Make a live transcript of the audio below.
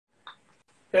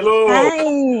Hello.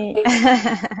 Hi.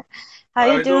 How How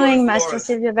you are you doing, doing, Master Florence?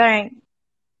 Sylvia Bering?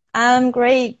 I'm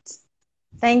great.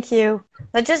 Thank you.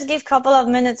 Let's just give a couple of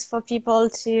minutes for people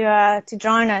to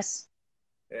join us.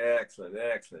 Excellent,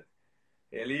 excellent.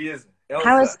 Elisa,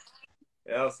 How is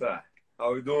Elsa,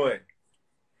 how are you doing?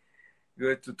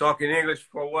 Good to talk in English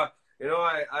for what?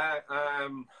 I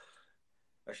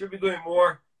should be doing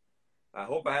more. I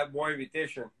hope I have more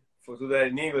invitation for do that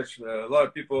in English. A lot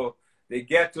of people they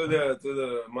get to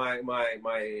the my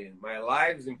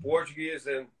lives in Portuguese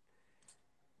and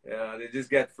they just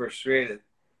get frustrated.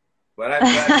 But I'm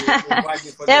glad you invite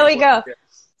me for There this we one. go.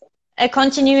 A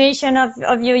continuation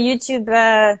of your YouTube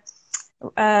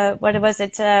what was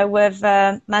it with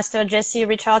Master Jesse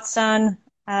Richardson,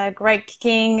 Greg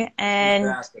King, and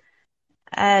Exactly.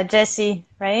 Jesse,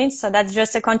 right? So that's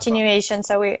just a continuation.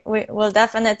 So we will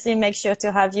definitely make sure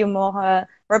to have you more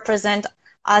represent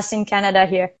us in Canada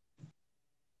here.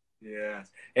 Yes.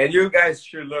 And you guys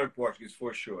should learn Portuguese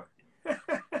for sure.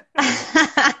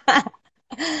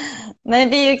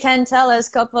 Maybe you can tell us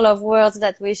a couple of words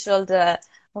that we should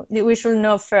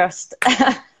know first.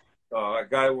 Oh, I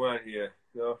got one here.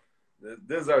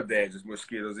 These are dangerous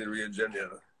mosquitoes in Rio de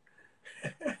Janeiro.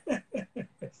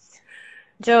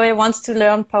 Joey wants to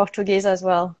learn Portuguese as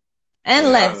well. And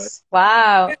Yeah, Lens.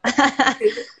 Wow.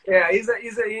 yeah, it's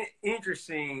a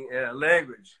interesting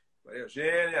language.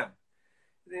 Eugenia,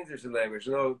 it's an interesting language.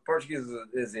 Portuguese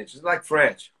is interesting, like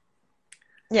French.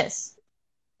 Yes.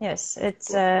 Yes.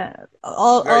 It's Very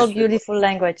all similar. beautiful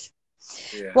language.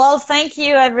 Yeah. Well, thank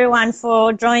you everyone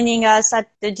for joining us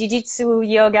at the Jiu-Jitsu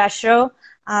Yoga Show.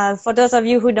 For those of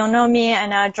you who don't know me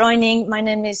and are joining, my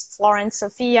name is Florence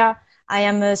Sophia. I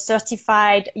am a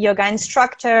certified yoga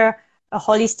instructor, a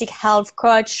holistic health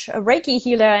coach, a Reiki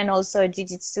healer, and also a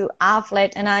Jiu-Jitsu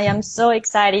athlete. And I am so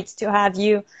excited to have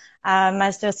you,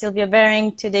 Master Sylvia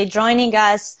Bering, today joining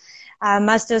us.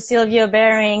 Master Sylvia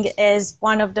Bering is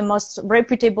one of the most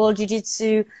reputable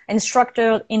Jiu-Jitsu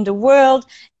instructor in the world,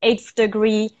 8th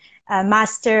degree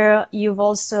master. You've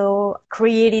also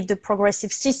created the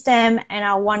progressive system and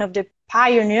are one of the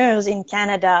pioneers in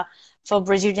Canada for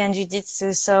Brazilian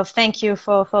Jiu-Jitsu. So thank you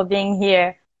for being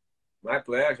here. My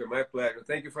pleasure, my pleasure.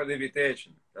 Thank you for the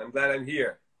invitation. I'm glad I'm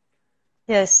here.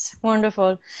 Yes,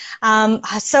 wonderful.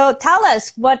 So tell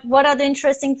us, what are the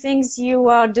interesting things you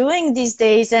are doing these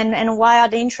days and why are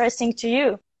they interesting to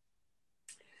you?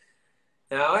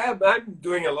 Now, I'm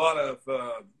doing a lot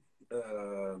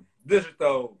of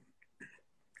digital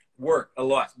work, a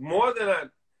lot. More than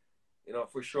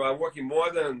for sure. I'm working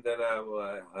more than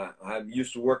I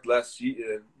used to work last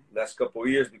couple of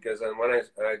years because when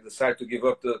I decided to give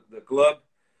up the club,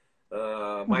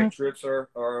 my Mm-hmm. trips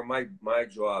are my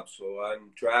job. So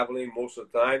I'm traveling most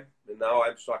of the time, and now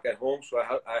I'm stuck at home. So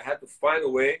I had to find a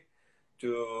way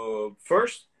to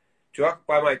first to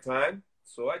occupy my time.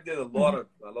 So I did Mm-hmm.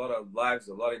 a lot of lives,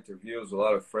 a lot of interviews, a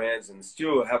lot of friends, and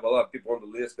still have a lot of people on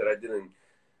the list that I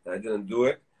didn't do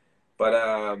it. But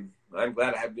I'm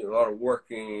glad I have been a lot of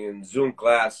working in Zoom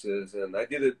classes, and I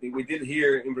did it. We did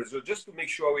here in Brazil just to make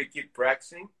sure we keep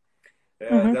practicing.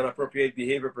 Mm-hmm. Done appropriate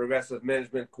behavior progressive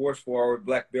management course for our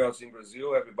black belts in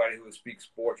Brazil. Everybody who speaks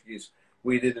Portuguese,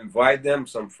 we did invite them,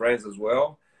 some friends as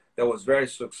well. That was very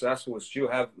successful. We still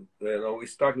have, we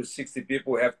start with 60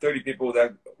 people. We have 30 people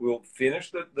that will finish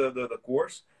the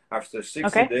course after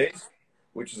 60 Okay. days,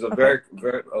 which is a Okay.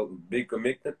 very big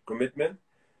commitment.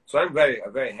 So I'm very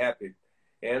happy.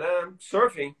 And I'm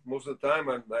surfing most of the time.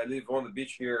 I live on the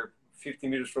beach here, 50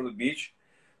 meters from the beach.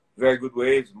 Very good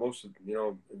waves. Most of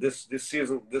this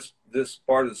season, this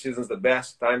part of the season is the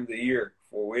best time of the year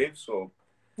for waves. So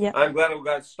Yeah. I'm glad I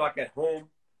got stuck at home,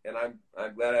 and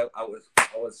I'm glad I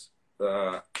was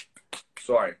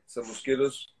sorry. Some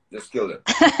mosquitoes just killed it,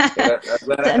 and I'm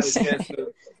glad I had a That's chance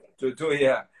to do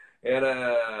yeah. And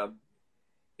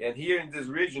and here in this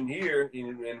region here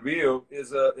in Rio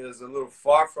is a little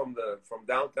far from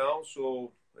downtown.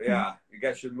 So yeah, you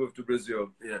guys should move to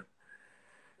Brazil. Yeah,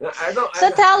 I don't.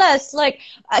 So tell us, like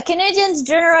Canadians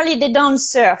generally they don't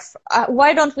surf.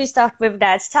 Why don't we start with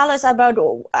that? Tell us about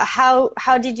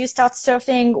how did you start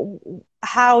surfing?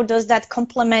 How does that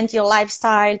complement your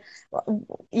lifestyle?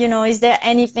 Is there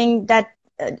anything that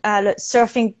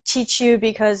surfing teach you?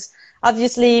 Because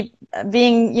obviously,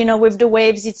 being with the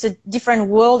waves, it's a different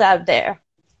world out there.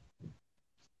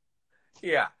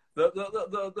 Yeah,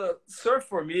 the surf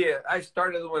for me, I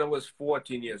started when I was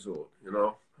 14 years old.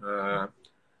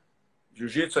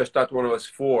 Jiu-jitsu I started when I was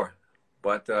four,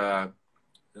 but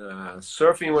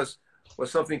surfing was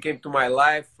something came to my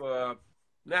life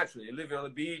naturally. Living on the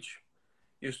beach,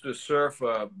 used to surf,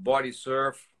 body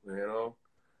surf.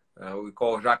 We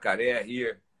call jacaré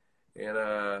here,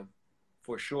 and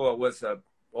for sure it was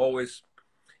always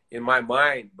in my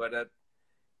mind. But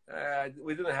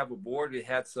we didn't have a board. We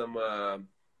had some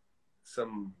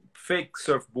fake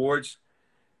surfboards,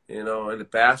 you know, in the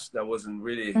past. That wasn't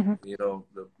really, Mm-hmm. you know,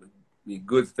 the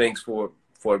good things for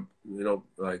you know,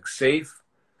 like safe.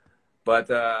 But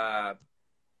I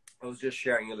was just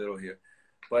sharing a little here.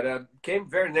 But came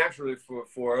very naturally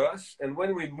for us. And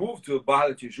when we moved to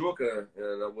Barra da Tijuca,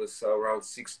 and I was around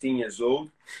 16 years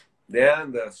old,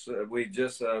 then we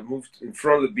just moved in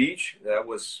front of the beach. That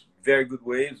was very good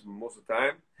waves most of the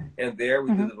time. And there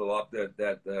we Mm-hmm. developed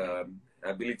that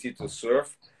ability to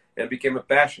surf and became a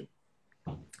passion.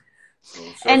 So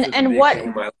surf is a And big what thing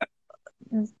in my life.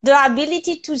 the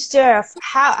ability to surf,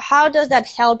 how does that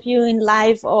help you in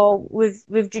life or with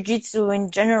jiu-jitsu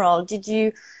in general? Did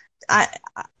you, I,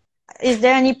 is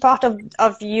there any part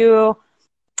of your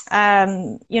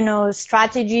you know,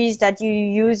 strategies that you're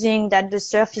using that the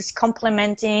surf is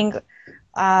complementing,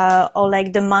 or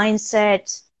like the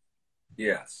mindset?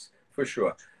 Yes, for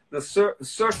sure. The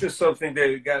surf is something that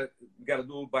you got to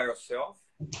do by yourself.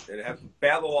 And you have to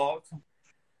paddle out.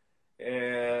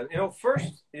 And you know,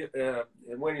 first,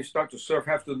 when you start to surf,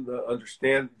 you have to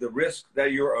understand the risk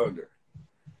that you're under.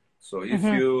 So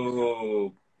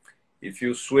Mm-hmm. if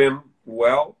you swim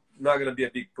well, not going to be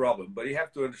a big problem. But you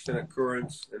have to understand the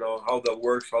currents, you know, how that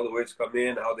works, how the waves come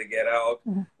in, how they get out.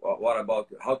 Mm-hmm. What about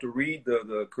how to read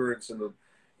the currents and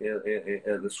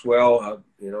the swell, how,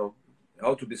 you know,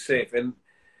 how to be safe. And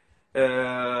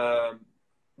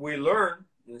we learn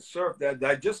in surf that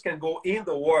I just can go in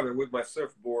the water with my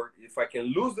surfboard if I can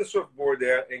lose the surfboard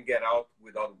there and get out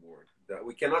without a board. That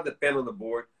we cannot depend on the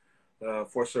board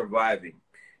for surviving.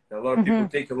 A lot of people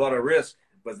Mm-hmm. take a lot of risk,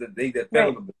 but they depend on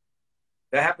Right, the board.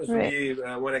 That happens to right. me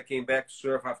when I came back to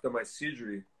surf after my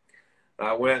surgery.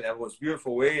 I went and it was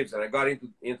beautiful waves, and I got into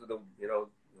the, you know,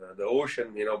 the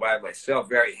ocean, you know, by myself,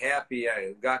 very happy.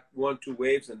 I got 1, 2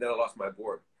 waves, and then I lost my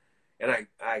board. And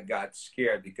I got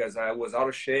scared because I was out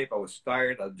of shape. I was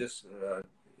tired. I just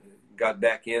got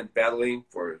back in paddling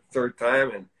for a third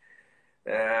time,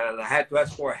 and I had to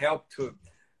ask for help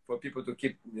for people to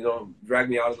keep, you know, drag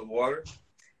me out of the water.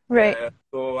 Right. And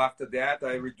so after that,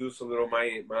 I reduced a little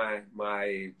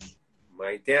my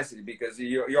intensity because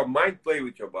your mind play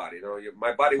with your body. You know,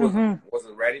 my body Mm-hmm.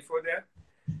 wasn't ready for that,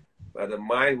 but the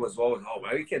mind was always, oh,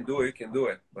 well, you can do it, you can do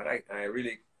it. But I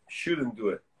really shouldn't do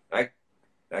it.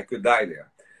 I could die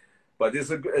there. But it's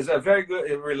a very good,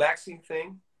 relaxing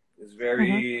thing. It's Mm-hmm.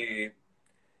 very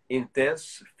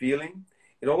intense feeling.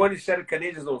 You know, when you said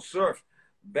Canadians don't surf,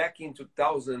 back in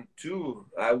 2002,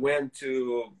 I went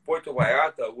to Puerto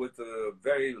Vallarta with a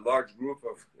very large group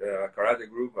of karate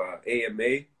group,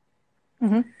 AMA,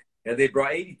 Mm-hmm. and they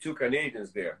brought 82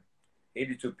 Canadians there,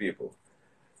 82 people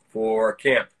for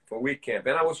camp, for week camp.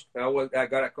 And I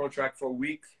got a contract for a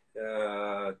week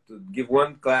to give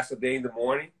 1 class a day in the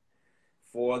morning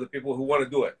for the people who want to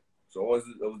do it. So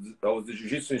I was the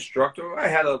jiu-jitsu instructor. I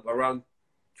had around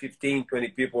 15, 20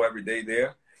 people every day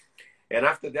there. And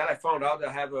after that, I found out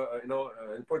I have you know,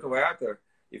 in Puerto Vallarta,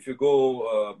 if you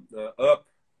go up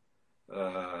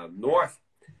north,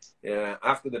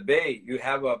 after the bay, you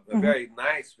have a Mm-hmm. very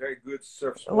nice, very good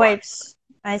surf spot. Waves.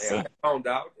 I And see. I found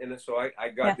out, and so I Yeah.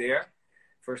 got there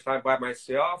first time by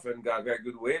myself and got very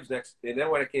good waves. And then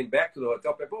when I came back to the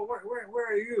hotel, people, oh, where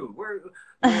are you?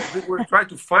 We're trying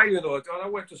to find you in the hotel. I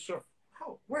went to surf.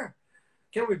 How? Where?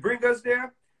 Can we bring us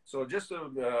there? So just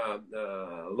a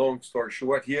long story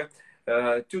short here.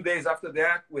 2 days after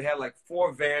that, we had like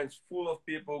 4 vans full of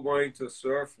people going to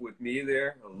surf with me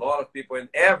there. A lot of people, and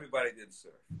everybody did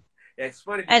surf. And it's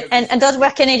funny because And those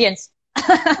were Canadians.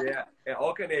 yeah,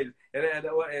 all Canadian. And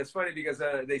it's funny because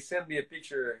they sent me a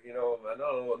picture, you know,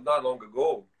 not long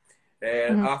ago,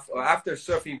 and Mm-hmm. after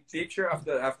surfing picture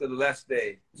after the last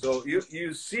day. So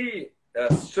you see a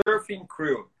surfing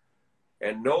crew,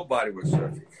 and nobody was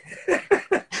surfing.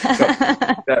 So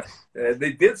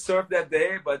they did surf that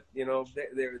day, but you know,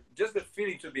 they're just the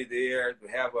feeling to be there, to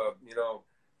have a, you know,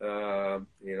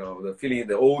 the feeling in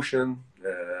the ocean,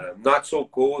 not so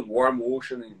cold, warm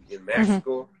ocean in Mm-hmm.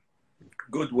 Mexico,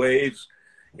 good waves,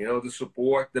 you know, the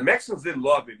support. The Mexicans did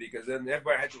love me because then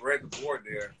everybody had to rent the board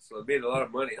there, so it made a lot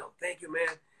of money. Oh, thank you,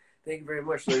 man. Thank you very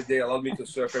much. So they allowed me to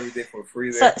surf every day for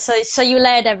free there. So you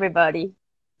led everybody.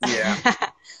 Yeah.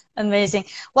 Amazing.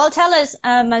 Well, tell us,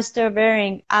 Master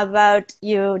Bering, about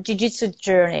your jiu-jitsu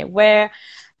journey.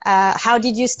 How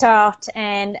did you start,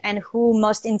 and who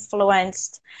most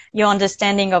influenced your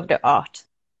understanding of the art?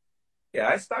 Yeah,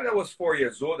 I started. I was 4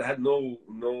 years old. I had no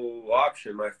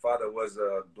option. My father was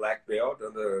a black belt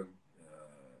under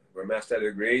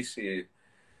Grandmaster Gracie,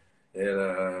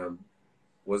 and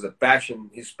was a passion.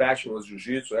 His passion was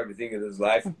jiu-jitsu. Everything in his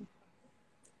life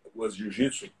was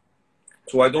jiu-jitsu.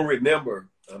 So I don't remember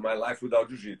my life without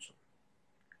jiu-jitsu.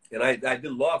 And I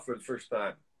did law for the first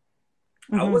time.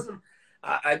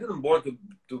 I didn't born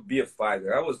to be a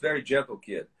fighter. I was a very gentle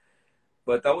kid,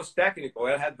 but I was technical.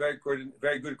 I had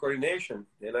very good coordination,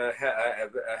 and I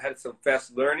had some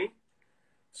fast learning.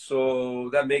 So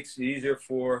that makes it easier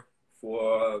for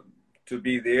to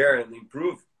be there and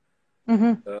improve.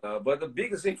 But the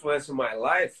biggest influence in my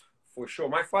life, for sure,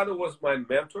 my father was my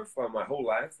mentor for my whole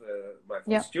life.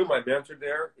 Still my mentor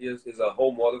there is a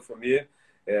whole model for me.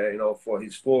 You know, for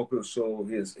his focus, so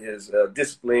his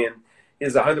discipline.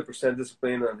 He's 100%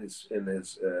 disciplined on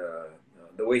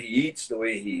the way he eats, the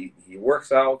way he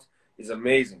works out is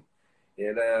amazing.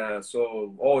 And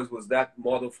so always was that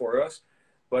model for us.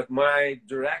 But my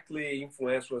directly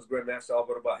influence was Grandmaster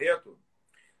Alvaro Barreto,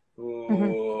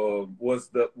 who was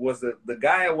the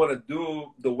guy I want to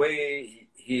do the way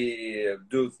he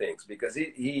do things, because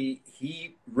he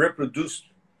reproduced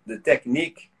the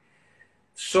technique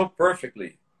so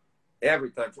perfectly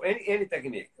every time for any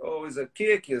technique. Oh, is a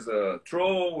kick, is a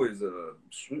throw, is a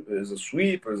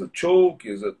sweep, is a choke,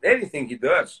 anything he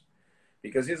does,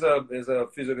 because he's a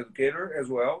physical educator as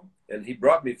well, and he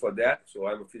brought me for that. So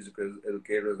I'm a physical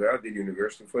educator as well. I did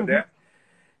university for that,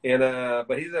 and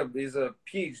but he's a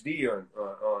PhD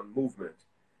on movement,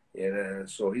 and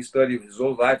so he studied his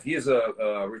whole life. He is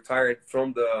retired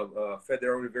from the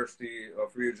Federal University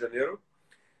of Rio de Janeiro.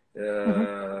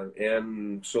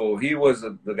 And so he was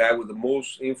the guy with the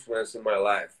most influence in my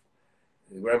life,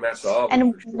 Grandmaster Alvaro.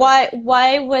 And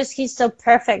why was he so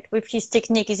perfect with his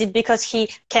technique? Is it because he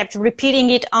kept repeating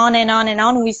it on and on and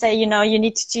on? We say, you know, you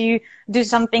need to do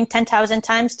something 10,000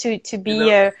 times to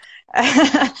be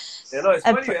you know, it's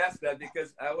funny you ask that,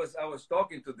 because I was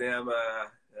talking to them.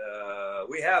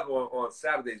 We have on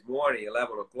Saturdays morning,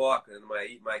 11 o'clock, and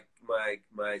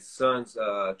my son's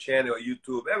channel,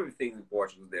 YouTube, everything in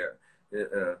Portugal there.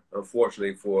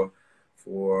 Unfortunately for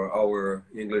our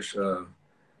English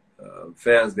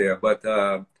fans there, but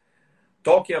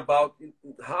talking about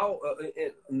how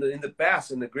in the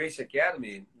past in the Gracie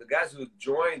Academy, the guys who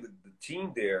joined the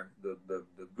team there, the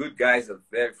good guys, the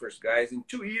very first guys, in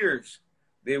 2 years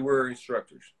they were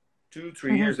instructors.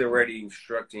 2-3 years they were already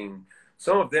instructing.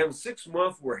 Some of them 6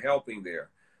 months were helping there.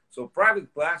 So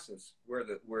private classes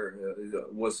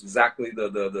was exactly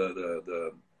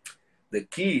the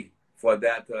key for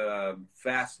that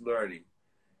fast learning.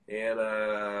 And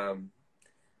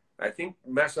I think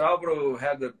Master Alvaro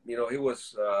had he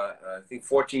was I think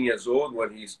 14 years old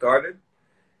when he started,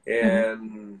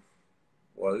 and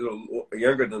well, a little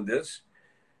younger than this,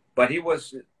 but he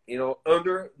was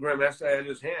under Grandmaster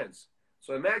Helio's hands.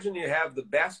 So imagine you have the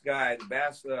best guy, the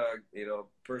best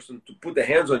person to put the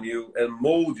hands on you and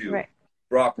mold you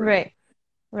properly.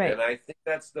 Right. And I think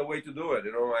that's the way to do it.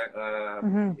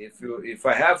 If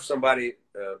I have somebody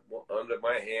under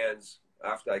my hands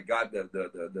after I got the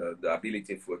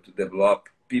ability to develop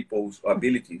people's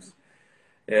abilities,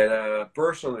 and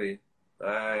personally,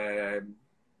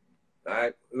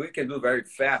 we can do very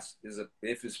fast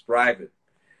if it's private,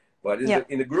 but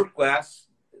in a group class,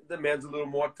 it demands a little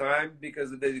more time because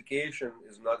the dedication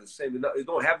is not the same. You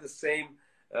don't have the same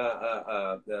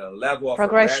level of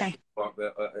progression of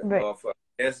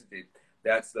intensity.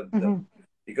 That's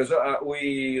because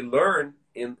we learn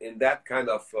in that kind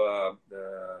of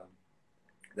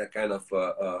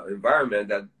environment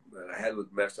that I had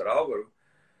with Master Alvaro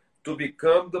to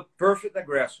become the perfect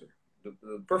aggressor,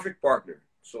 the perfect partner.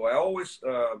 So I always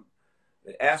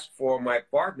ask for my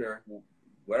partner,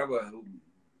 whatever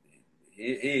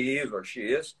he is or she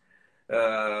is,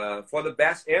 for the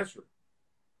best answer,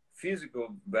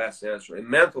 physical best answer, and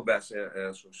mental best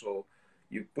answer. So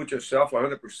you put yourself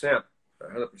 100%.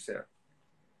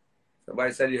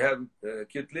 Somebody said you have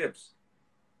cute lips.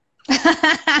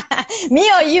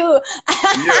 Me or you?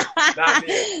 You, not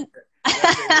me.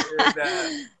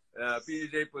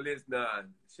 PJ Police, no,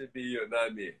 should be you,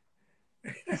 not me.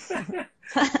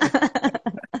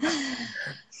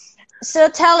 So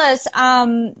tell us,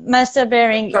 Master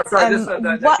Behring. I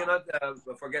cannot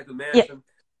forget to mention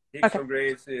Rickson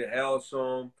Gracie,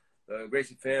 Helson,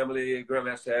 Gracie family,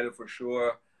 Grandmaster Helio for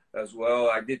sure as well.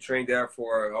 I did train there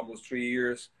for almost 3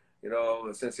 years.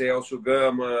 Sensei Elcio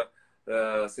Gama,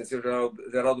 Sensei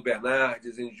Geraldo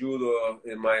Bernardes in judo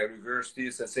in my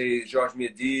university, Sensei Jorge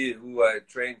Medi, who I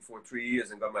trained for 3 years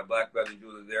and got my black belt in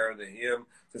judo there under him,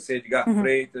 Sensei Edgar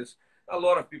Freitas, a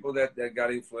lot of people that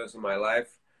got influence in my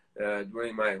life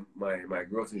during my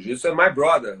growth in jiu-jitsu. And my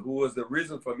brother, who was the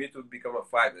reason for me to become a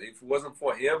fighter. If it wasn't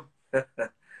for him,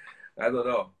 I don't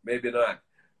know, maybe not.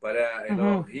 But you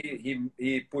know,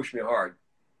 he pushed me hard.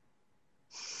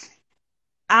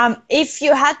 If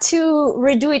you had to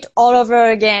redo it all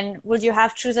over again, would you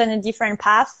have chosen a different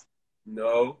path?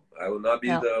 No, I will not be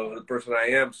No. the person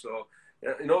I am. So,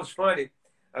 you know, it's funny.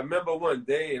 I remember one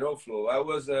day in Oslo, I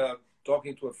was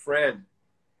talking to a friend,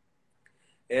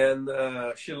 and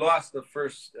she lost the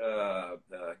first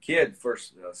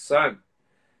first son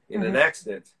in an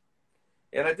accident,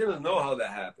 and I didn't know how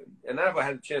that happened, and I never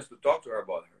had a chance to talk to her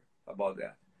about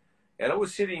that. And I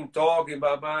was sitting talking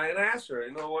about and I asked her,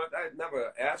 you know what? I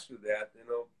never asked you that, you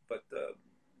know, but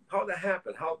how that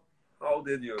happened? How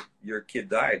did your kid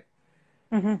die?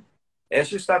 And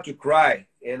she started to cry,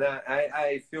 and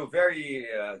I feel very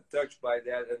touched by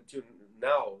that until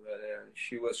now.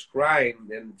 She was crying,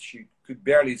 and she could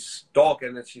barely talk,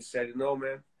 and then she said, you know,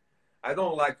 man, I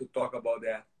don't like to talk about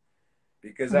that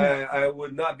because I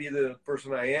would not be the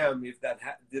person I am if that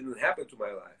didn't happen to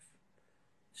my life.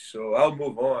 So I'll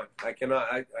move on. I cannot.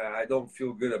 I don't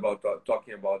feel good about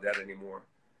talking about that anymore.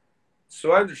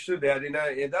 So I understood that, and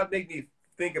that made me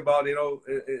think about, you know,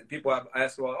 people have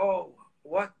asked about, oh,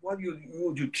 what would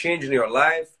you change in your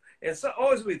life? And so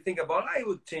always we think about, I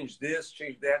would change this,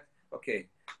 change that. Okay,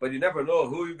 but you never know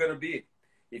who you're gonna be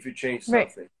if you change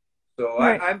something. So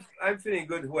I'm feeling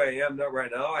good who I am not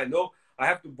right now. I know I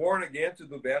have to born again to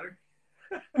do better.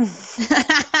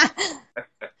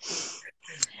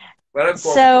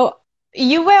 So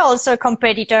you were also a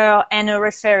competitor and a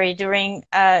referee during,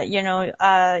 you know,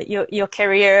 your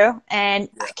career. And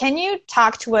can you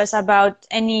talk to us about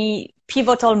any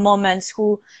pivotal moments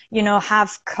who, you know,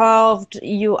 have carved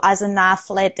you as an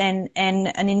athlete and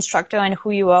an instructor, and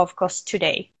who you are, of course,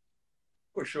 today?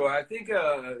 For sure. I think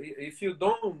if you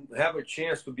don't have a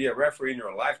chance to be a referee in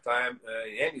your lifetime,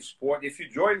 in any sport, if you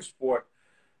join sport,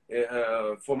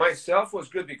 for myself was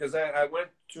good because I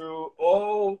went through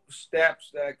all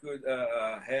steps that I could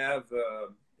have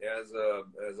as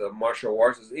a martial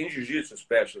artist, in jiu-jitsu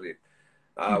especially.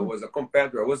 I was a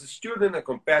competitor. I was a student, a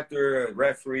competitor, a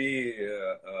referee,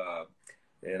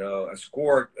 you know, a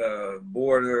scored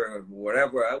border,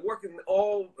 whatever. I work in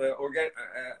all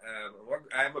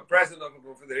I'm a president of a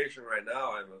confederation right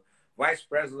now. I'm a vice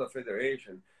president of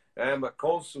federation. I'm a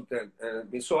consultant,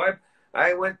 and so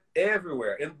I went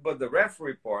everywhere. But the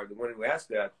referee part, when you asked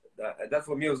that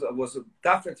for me was the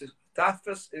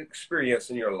toughest experience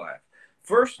in your life.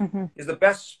 First is the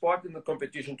best spot in the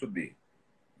competition to be,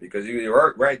 because you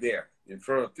are right there in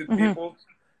front of two people,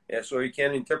 and so you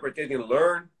can interpret and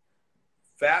learn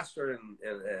faster,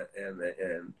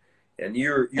 and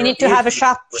you need to have a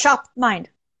sharp mind.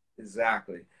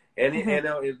 Exactly. And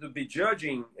it would be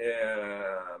judging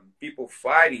people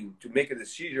fighting to make a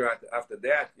decision after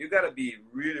that. You got to be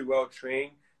really well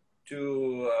trained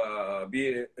to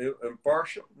be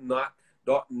impartial,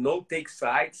 no take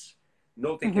sides,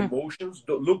 no take emotions.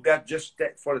 Don't look at just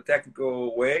for the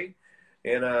technical way.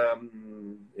 And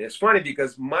it's funny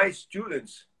because my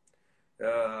students,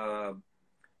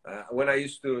 when I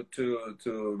used to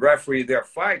referee their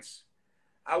fights,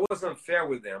 I was unfair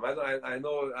with them. I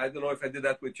don't know if I did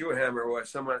that with you, Hammer, or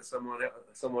someone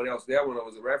else there when I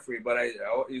was a referee. But I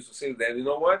used to say to them, you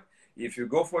know what? If you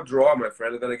go for a draw, my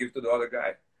friend, I'm gonna give it to the other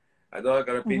guy. I'm not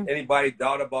gonna put anybody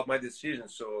doubt about my decision.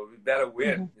 So you better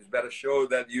win. You better show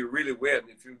that you really win.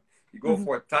 If you go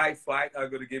for a tight fight, I'm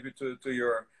gonna give it to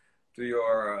your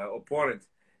opponent.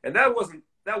 And that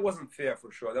wasn't fair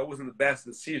for sure. That wasn't the best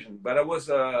decision. But it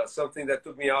was something that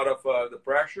took me out of the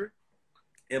pressure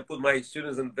and put my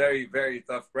students in very, very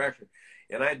tough pressure.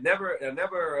 And I never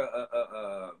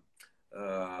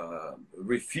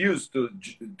refused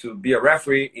to be a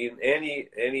referee in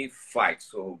any fight.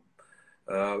 So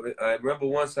I remember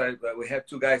once we had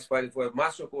two guys fighting for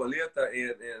Márcio Coleta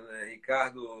and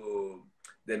Ricardo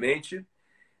Demente.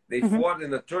 They fought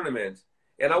in a tournament,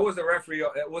 and I was the referee.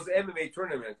 It was an MMA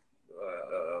tournament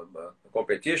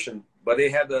competition, but they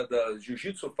had the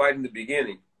jiu-jitsu fight in the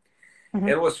beginning. And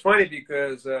it was funny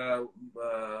because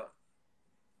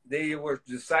they were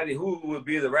deciding who would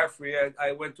be the referee.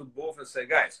 I went to both and said,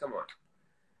 guys, come on.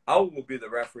 I will be the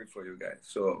referee for you guys.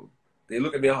 So they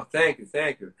look at me, oh, thank you.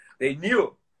 They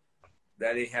knew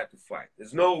that they had to fight.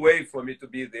 There's no way for me to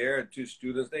be there and two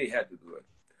students, they had to do it.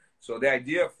 So the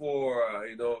idea for,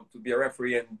 to be a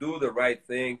referee and do the right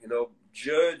thing,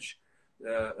 judge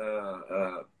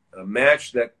a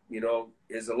match that,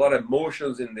 is a lot of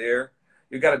emotions in there.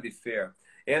 You got to be fair.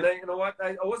 And you know what?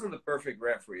 I wasn't the perfect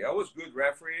referee. I was good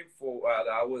referee for.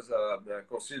 I was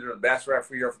considered the best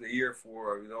referee of the year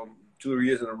for 2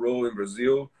 years in a row in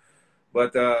Brazil.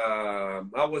 But I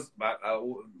was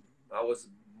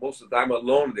most of the time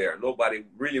alone there. Nobody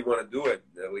really want to do it.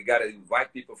 We got to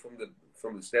invite people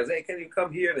from the stands. Hey, can you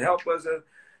come here and help us?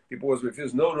 People was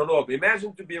refused. No, no, no.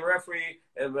 Imagine to be a referee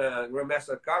and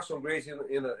Grandmaster Carson Gracie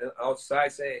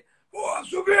outside say, "Oh,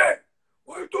 Subi,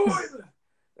 what are you doing?"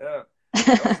 Yeah,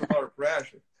 that was a lot of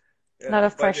pressure. Yeah, a lot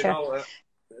of pressure.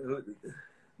 You know,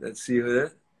 let's see who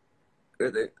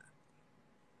that.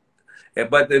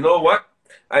 But you know what?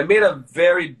 I made a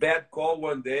very bad call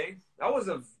one day. I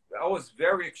was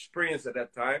very experienced at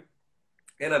that time,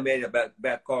 and I made a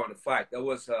bad call in the fight. That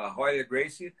was Royler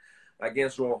Gracie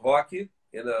against Ron Roque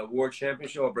in the World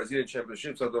Championship or Brazilian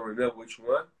Championships. I don't remember which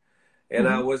one. And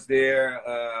I was there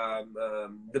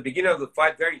the beginning of the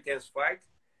fight, very intense fight,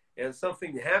 and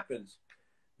something happens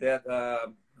that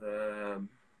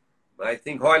I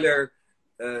think Royler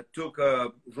took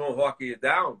Ron Roque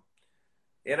down,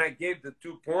 and I gave the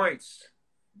 2 points,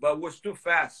 but was too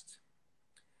fast.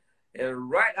 And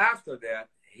right after that,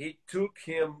 he took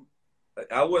him.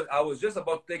 I was just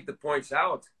about to take the points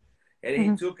out, and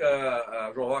he took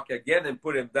Ron Roque again and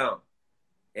put him down.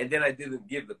 And then I didn't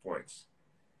give the points.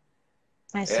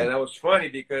 I see. And that was funny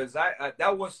because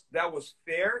that was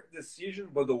fair decision,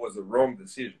 but it was a wrong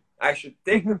decision. I should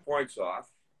take the points off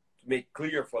to make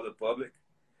clear for the public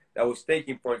that I was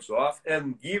taking points off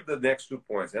and give the next 2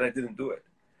 points, and I didn't do it.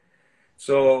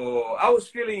 So I was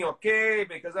feeling okay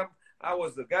because I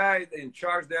was the guy in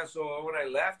charge there. So when I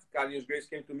left, Carlinhos Gracie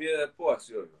came to me and said, "Pô,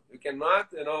 Silvio, you cannot,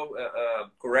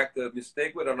 correct a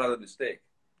mistake with another mistake."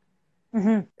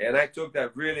 And I took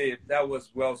that really, that was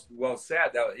well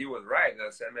said. That he was right. And I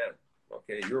said, "Man,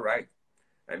 okay, you're right.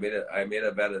 I made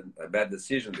a bad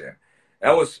decision there."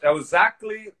 That was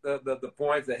exactly the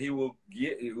point that he will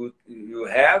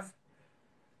have,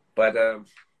 but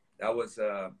that was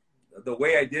the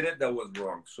way I did it. That was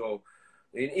wrong. So.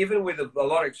 And even with a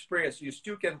lot of experience, you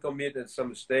still can commit some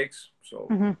mistakes. So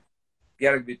you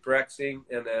gotta be practicing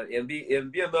and be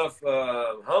enough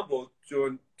humble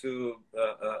to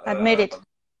admit it.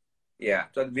 Yeah,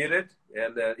 to admit it.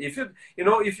 And if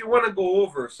you want to go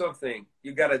over something,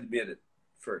 you gotta admit it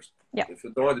first. Yeah. If you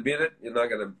don't admit it, you're not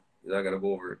gonna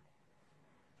go over it.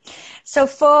 So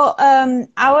for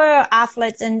our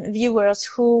athletes and viewers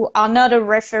who are not a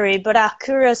referee but are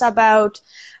curious about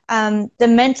the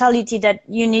mentality that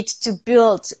you need to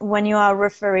build when you are a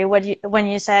referee, when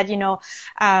you said,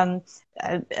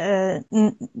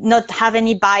 not have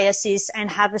any biases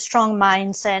and have a strong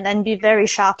mindset and be very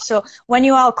sharp. So when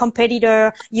you are a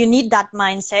competitor, you need that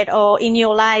mindset, or in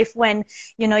your life when,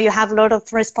 you have a lot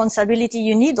of responsibility,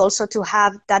 you need also to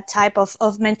have that type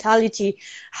of mentality.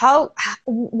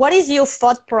 What is your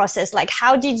thought process? Like,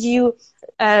 how did you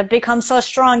become so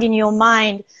strong in your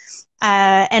mind?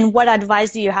 And what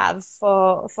advice do you have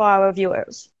for our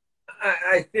viewers?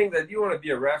 I think that you want to be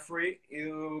a referee,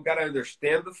 you got to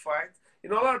understand the fight.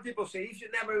 A lot of people say,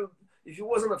 if you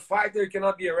wasn't a fighter, you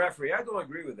cannot be a referee. I don't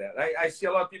agree with that. I see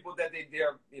a lot of people that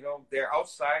they're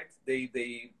outside.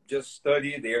 They just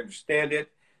study, they understand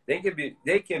it.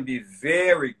 They can be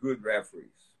very good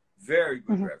referees, very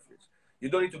good referees. You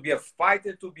don't need to be a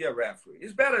fighter to be a referee.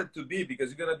 It's better to be because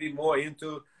you're going to be more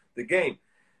into the game.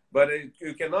 But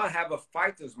you cannot have a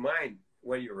fighter's mind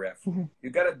when you're ref. You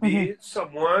got to be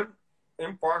someone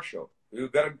impartial. You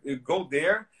got to go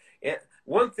there. And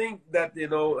one thing that,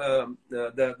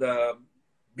 the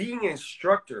being an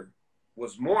instructor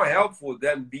was more helpful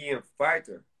than being a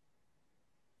fighter.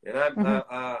 And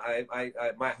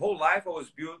my whole life I was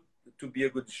built to be a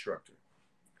good instructor.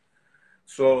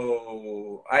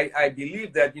 So I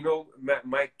believe that,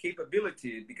 my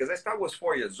capability, because I was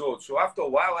 4 years old. So after a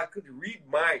while, I could read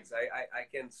minds. I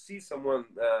can see someone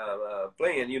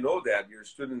playing, and you know that. Your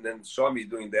student then saw me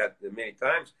doing that many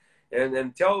times,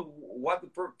 and tell what the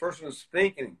person is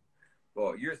thinking.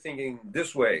 Well, you're thinking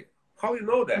this way. How do you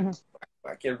know that?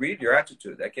 I can read your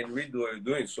attitude. I can read what you're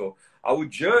doing. So I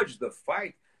would judge the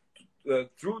fight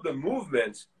through the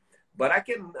movements, but I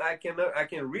can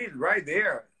read right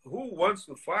there who wants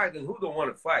to fight and who don't want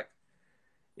to fight.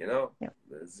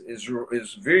 It's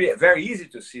very, very easy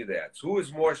to see that. Who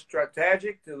is more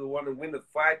strategic to want to win the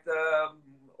fight,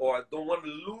 or don't want to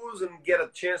lose and get a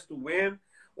chance to win,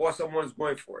 or someone's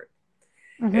going for it.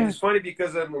 And it's funny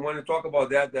because when we talk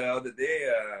about that the other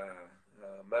day,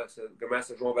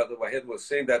 Grandmaster João Alberto Barreto was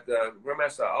saying that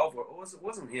Grandmaster Álvaro, it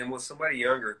wasn't him, it was somebody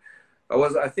younger.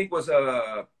 I think it was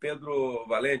Pedro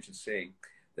Valente saying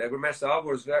that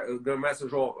Grandmaster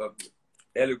João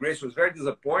Hélio Gracie was very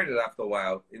disappointed after a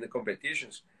while in the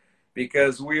competitions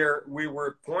because we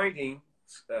were pointing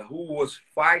who was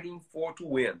fighting to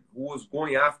win, who was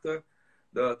going after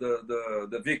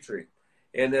the victory.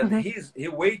 And then his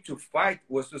way to fight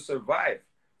was to survive,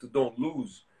 to don't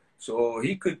lose. So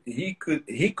he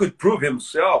could prove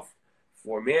himself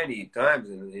for many times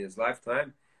in his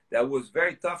lifetime that was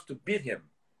very tough to beat him.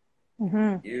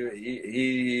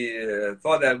 He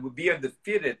thought that being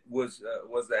undefeated was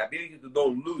the ability to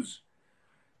don't lose.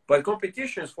 But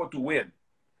competition is for to win.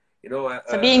 You know,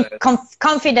 so being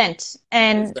confident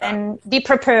and exactly. and be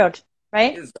prepared,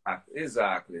 right?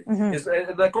 Exactly.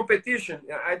 The competition.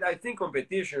 I think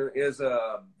competition is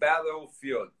a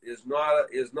battlefield. Is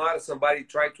not somebody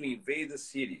trying to invade the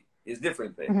city. It's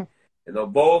different thing. You know,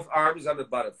 both armies on the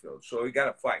battlefield. So you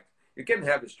gotta fight. You can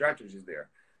have the strategies there.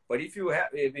 But if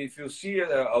you see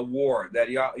a war that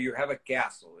you have a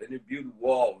castle and you build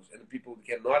walls and people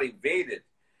cannot invade it,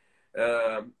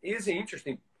 is an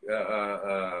interesting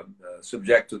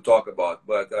subject to talk about.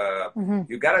 But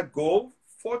you gotta go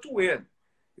for to win.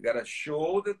 You gotta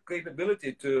show the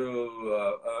capability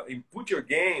to input your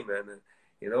game and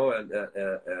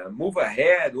move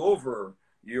ahead over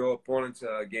your opponent's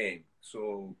game.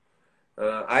 So.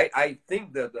 I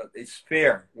think that it's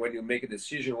fair when you make a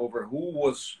decision over who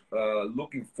was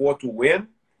looking for to win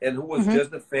and who was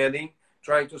just defending,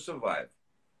 trying to survive.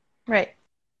 Right.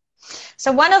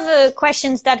 So one of the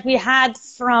questions that we had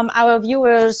from our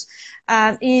viewers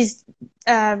is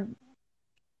the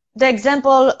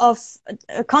example of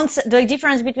a concept, the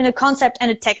difference between a concept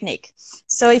and a technique.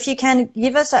 So if you can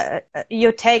give us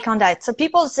your take on that. So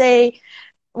people say,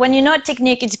 when you know a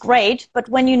technique, it's great, but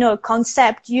when you know a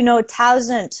concept, you know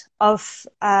thousands of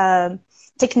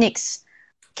techniques.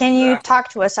 Can you talk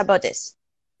to us about this?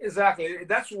 Exactly.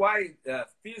 That's why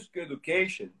physical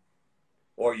education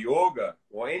or yoga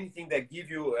or anything that give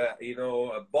you,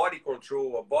 a body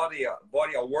control or body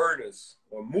awareness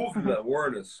or movement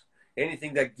awareness,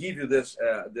 anything that give you this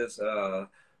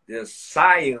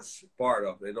science part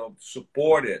of it,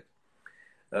 support it,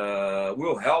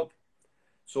 will help.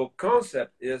 So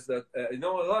concept is that, a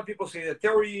lot of people say the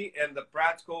theory and the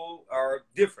practical are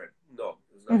different. No,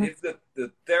 it's not. If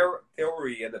the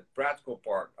theory and the practical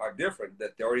part are different, the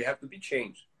theory have to be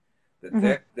changed.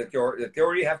 The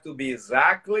theory have to be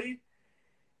exactly,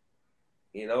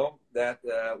 that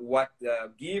what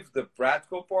gives the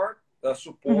practical part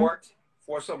support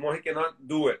for someone who cannot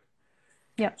do it.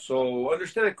 Yeah. So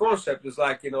understanding concept is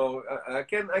like, I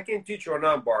can teach you an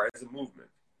arm bar as a movement.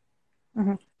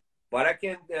 But I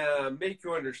can make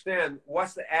you understand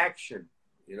what's the action,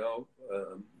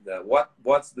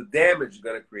 what's the damage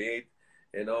going to create,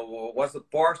 what's the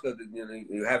parts that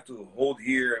you have to hold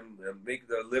here and make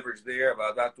the leverage there,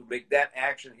 about that to make that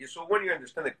action here. So when you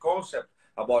understand the concept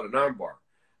about an arm bar,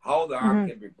 how the arm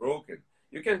can be broken,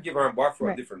 you can give arm bar for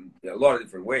a lot of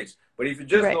different ways. But if you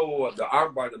just know the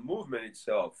arm bar, the movement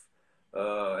itself,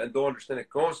 and don't understand the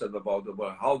concept about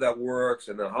how that works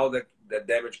and how that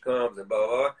damage comes and blah, blah,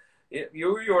 blah,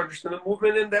 you understand the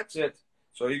movement and that's it.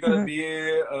 So you're going to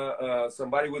be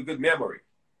somebody with good memory.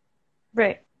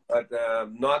 Right. But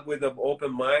not with an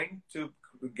open mind to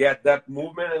get that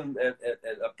movement and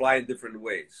apply in different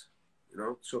ways.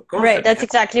 So right, that's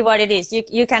exactly what it is.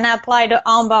 You can apply the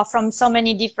armbar from so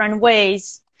many different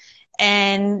ways.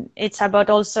 And it's about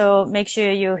also make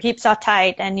sure your hips are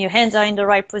tight and your hands are in the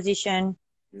right position.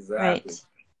 Exactly.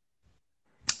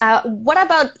 Right. What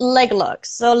about leg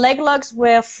locks? So leg locks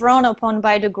were frowned upon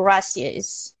by the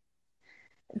Gracies.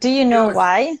 Do you know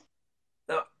why?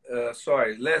 No,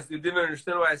 sorry, Les, you didn't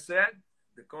understand what I said?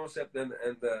 The concept and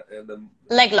the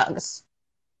leg locks.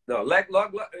 No, leg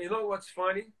lock. You know what's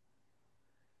funny?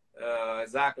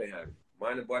 Exactly, Harry.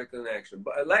 Mind and body connection.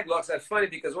 But leg locks are funny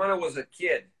because when I was a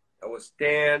kid, I was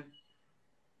 10,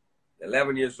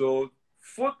 11 years old.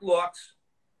 Foot locks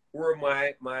were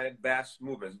my best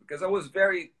movements because I was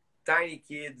very tiny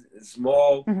kid,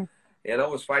 small, and I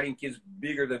was fighting kids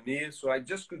bigger than me, so I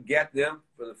just could get them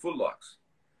for the foot locks.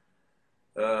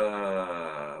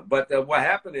 But what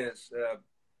happened is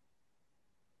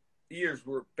years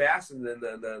were passing and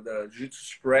the jiu-jitsu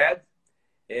spread,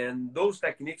 and those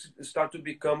techniques start to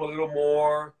become a little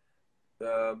more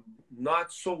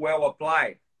not so well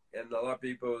applied, and a lot of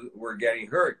people were getting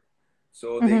hurt.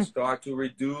 So they start to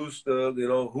reduce the,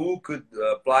 who could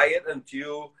apply it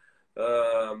until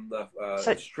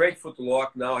straight foot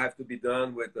lock now have to be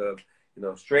done with the,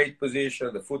 straight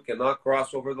position. The foot cannot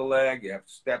cross over the leg. You have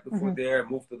to step the foot there,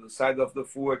 move to the side of the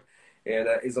foot. And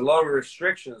it's a lot of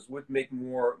restrictions which make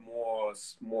more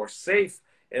safe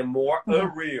and more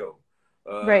unreal.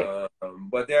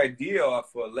 But the idea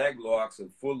of leg locks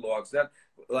and foot locks, that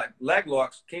like leg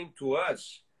locks came to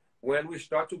us when we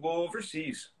start to go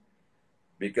overseas.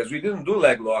 Because we didn't do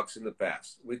leg locks in the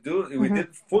past. We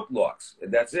did foot locks,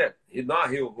 and that's it. Not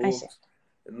heel hooks,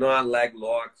 not leg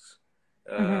locks,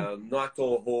 not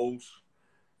toe holds.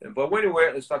 But when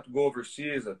you start to go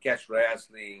overseas, catch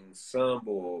wrestling,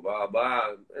 sambo, blah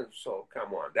blah, and so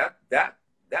come on, that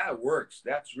works.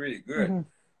 That's really good. Mm-hmm.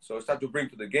 So I start to bring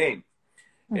to the game,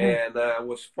 Mm-hmm. and it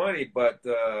was funny. But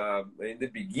in the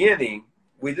beginning,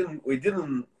 we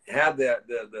didn't have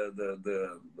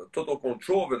the total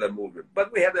control over the movement,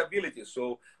 but we had the ability.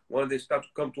 So when they start to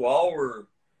come to our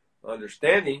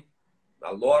understanding,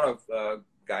 a lot of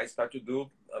guys start to do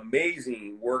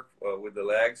amazing work with the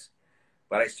legs.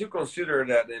 But I still consider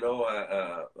that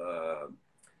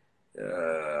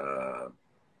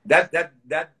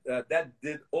that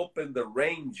did open the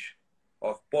range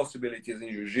of possibilities in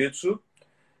jiu-jitsu,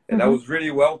 and that Mm-hmm. was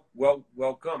really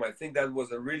welcome. I think that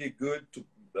was a really good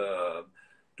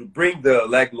to bring the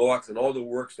leg locks and all the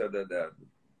works that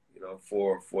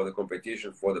for the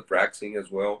competition, for the practicing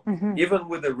as well, Mm-hmm. even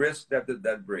with the risk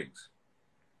that brings.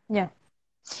 Yeah.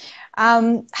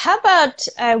 How about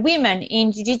women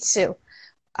in jiu-jitsu?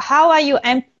 How are you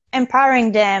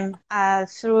empowering them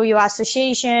through your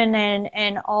association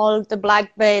and all the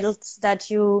black belts that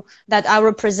are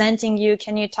representing you?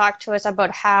 Can you talk to us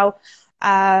about how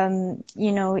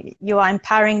you are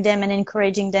empowering them and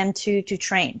encouraging them to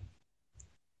train?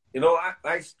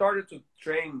 I started to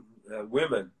train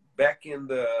women back in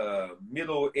the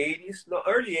middle 80s, no,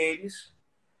 early 80s.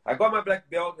 I got my black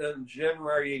belt in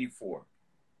January 84.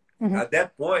 Mm-hmm. At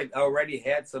that point, I already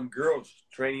had some girls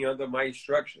training under my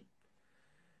instruction.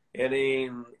 And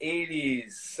in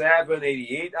 87,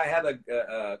 88, I had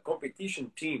a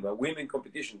competition team, a women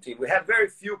competition team. We had very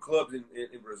few clubs in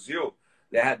Brazil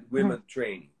that had women Mm-hmm.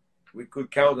 training. We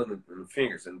could count on the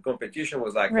fingers. And the competition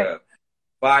was like Right.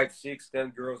 5, 6, 10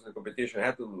 girls in the competition. I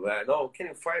had to, no, can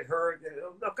you fight her?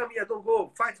 No, come here, don't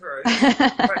go, fight her.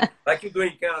 Like you do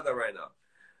in Canada right now.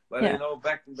 But Yeah.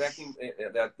 back in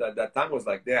that time was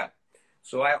like that.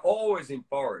 So I always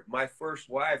empowered. My first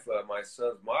wife, my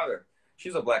son's mother,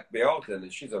 she's a black belt,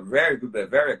 and she's a very good,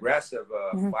 very aggressive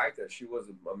Mm-hmm. fighter. She was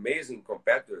an amazing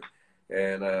competitor,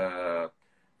 and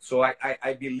so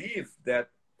I believe that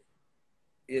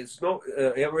it's no.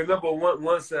 I remember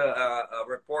once a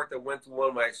reporter went to one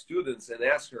of my students and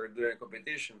asked her during a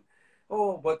competition,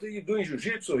 "Oh, but are you doing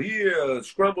jiu-jitsu here,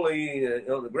 scrambling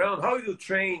on the ground? How do you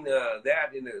train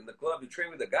that in the club? You train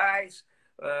with the guys?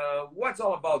 What's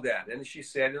all about that?" And she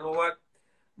said, "You know what?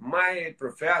 My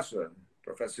professor,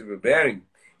 Professor Bering,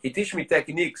 he teach me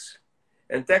techniques,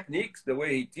 and techniques, the way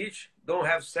he teach, don't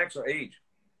have sex or age.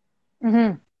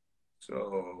 Mm-hmm.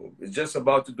 So it's just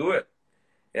about to do it."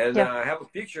 And Yeah. I have a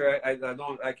picture. I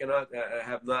cannot. I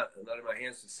have not in my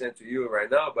hands to send to you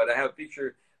right now. But I have a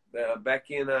picture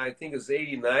back in I think it's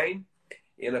 '89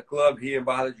 in a club here in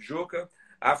Barra de Juca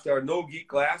after our no gi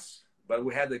class. But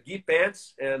we had the gi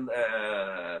pants and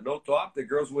no top. The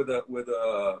girls with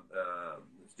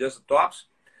just the tops,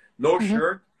 no Mm-hmm.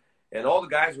 shirt, and all the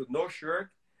guys with no shirt.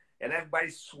 And everybody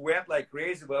sweat like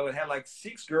crazy. But we had like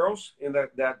 6 girls in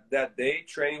that day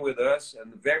training with us,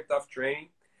 and very tough training.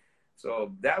 So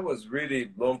that was really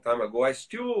a long time ago. I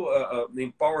still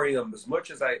empowering them as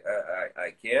much as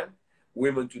I can,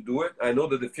 women to do it. I know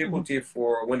the difficulty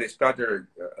for when they start their,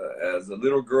 as the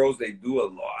little girls, they do a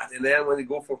lot. And then when they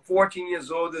go for 14 years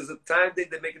old, there's a time they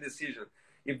make a decision.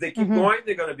 If they keep Mm-hmm. going,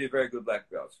 they're going to be very good black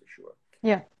belts for sure.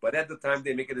 Yeah. But at the time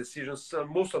they make a decision,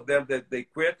 most of them that they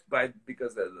quit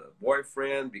because of the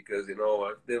boyfriend, because they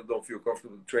don't feel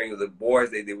comfortable training with the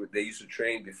boys they used to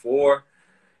train before.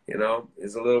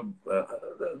 It's a little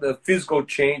the physical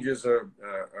changes are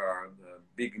a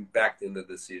big impact in the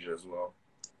decision as well.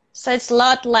 So it's a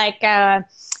lot like a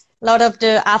lot of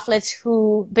the athletes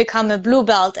who become a blue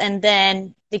belt and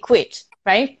then they quit,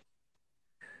 right?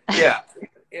 Yeah,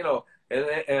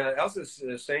 and also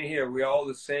saying here, we're all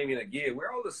the same in a gear.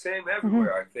 We're all the same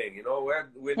everywhere. Mm-hmm. I think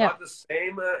we're Yeah. not the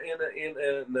same in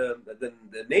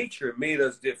the nature made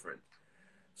us different.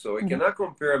 So we Mm-hmm. cannot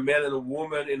compare a man and a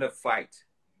woman in a fight.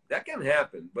 That can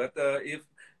happen, but if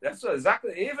that's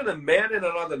exactly even a man and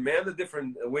another man, the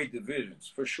different weight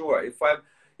divisions for sure. If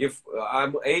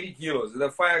I'm 80 kilos and I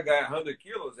fight a guy 100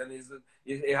 kilos, and if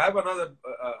I have another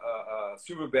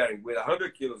super batting with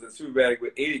 100 kilos and super batting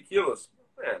with 80 kilos,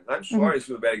 man, I'm sorry,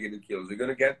 Mm-hmm. super batting 80 kilos, they're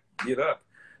gonna get beat up.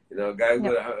 A guy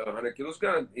with 100 kilos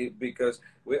gonna because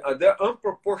the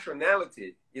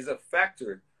unproportionality is a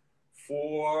factor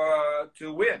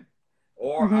to win.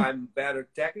 Or Mm-hmm. I'm better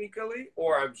technically,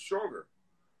 or I'm stronger.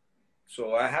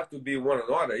 So I have to be one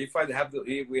another. If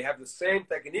we have the same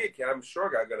technique, I'm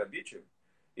stronger, I'm gonna beat you.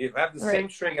 If I have the same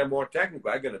strength, I'm more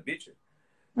technical, I'm gonna beat you.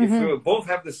 Mm-hmm. If we both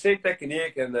have the same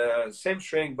technique and same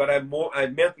strength, but I'm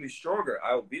mentally stronger,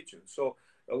 I'll beat you. So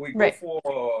we go for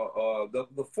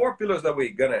the 4 pillars that we're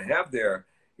gonna have there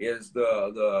is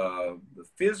the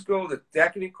physical, the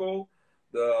technical,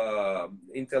 the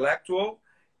intellectual,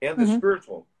 and the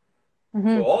spiritual.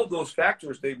 So all those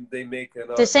factors, they make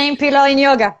the same pillar in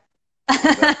yoga.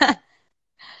 Exactly.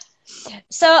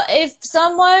 So if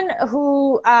someone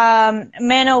who,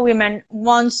 men or women,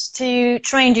 wants to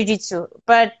train jiu-jitsu,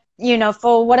 but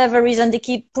for whatever reason they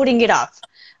keep putting it off,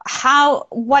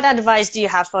 what advice do you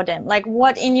have for them? Like,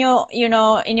 what in your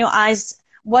eyes,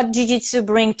 what jiu-jitsu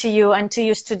bring to you and to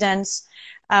your students?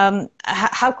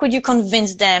 How could you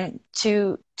convince them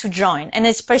to join? And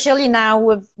especially now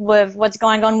with what's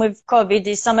going on with COVID,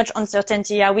 there's so much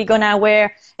uncertainty. Are we gonna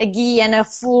wear a gi and a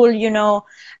full,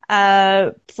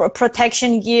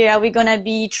 protection gear? Are we gonna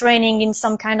be training in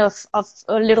some kind of a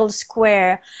little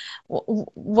square?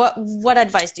 What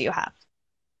advice do you have?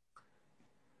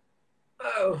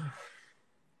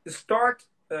 Start.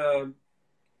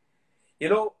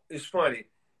 It's funny.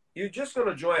 You're just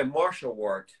gonna join a martial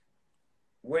art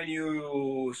when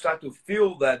you start to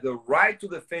feel that the right to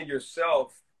defend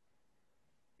yourself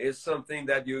is something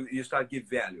that you start to give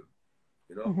value.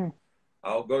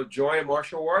 I'll go join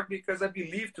martial art because I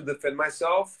believe to defend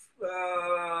myself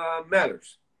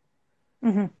matters.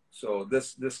 So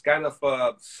this kind of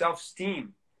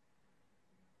self-esteem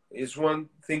is one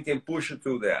thing can push you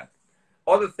through that.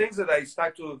 Other things that I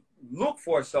start to look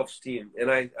for self-esteem,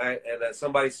 and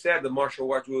somebody said the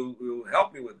martial art will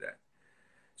help me with that.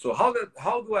 So how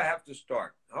do I have to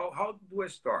start? How do I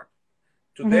start?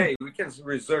 Today, we can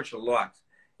research a lot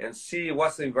and see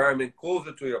what's the environment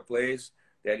closer to your place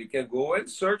that you can go and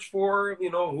search for,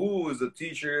 who is the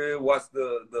teacher, what's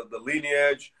the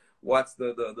lineage, what's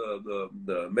the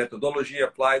methodology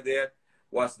applied there,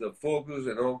 what's the focus,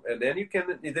 and then you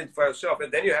can identify yourself.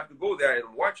 And then you have to go there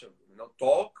and watch them,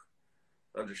 talk,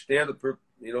 understand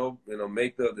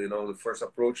make the first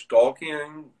approach,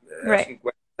 talking, asking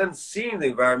questions. And seeing the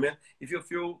environment if you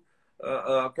feel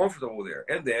comfortable there,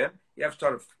 and then you have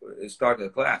to start the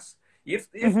class.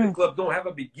 If the club don't have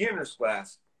a beginners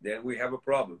class, then we have a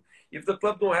problem. If the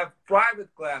club don't have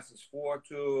private classes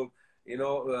to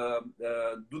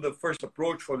do the first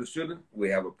approach for the student, we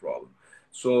have a problem.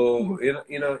 So in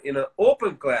an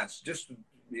open class, just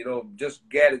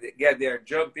get there,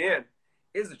 jump in,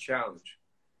 is a challenge.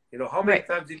 How many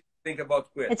times did you think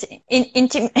about quit? It's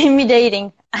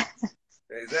intimidating.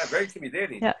 Is that very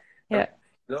intimidating? Yeah.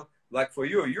 Like for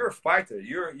you, you're a fighter.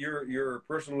 You're a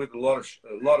person with a lot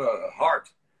of heart.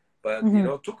 But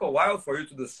it took a while for you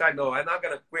to decide. No, I'm not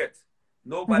gonna quit.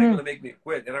 Nobody's gonna make me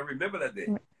quit. And I remember that day.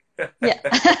 Yeah.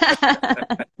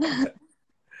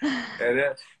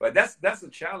 But that's a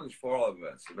challenge for all of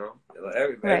us.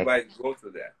 Everybody go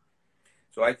through that.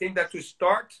 So I think that to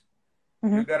start,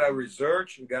 you gotta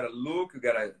research, you gotta look, you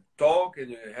gotta talk, and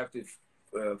you have to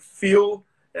feel,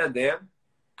 and then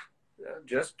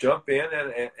just jump in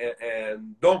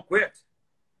and don't quit.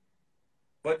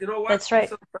 But you know what? That's right.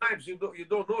 Sometimes you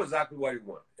don't know exactly what you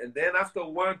want, and then after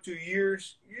 1-2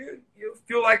 years, you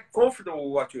feel like comfortable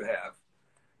with what you have.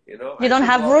 You don't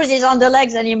have bruises on the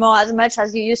legs anymore as much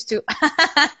as you used to.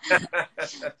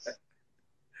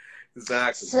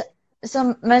 Exactly.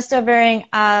 So Mr. Bering,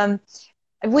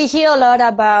 we hear a lot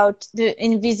about the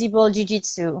invisible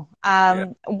jiu-jitsu.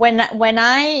 When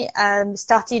I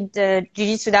started the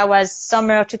jiu-jitsu, that was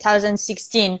summer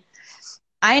 2016.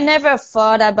 I never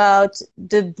thought about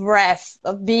the breath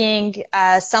of being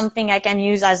something I can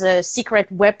use as a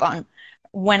secret weapon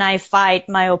when I fight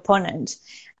my opponent.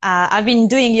 I've been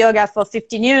doing yoga for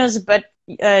 15 years, but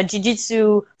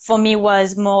jiu-jitsu for me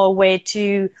was more a way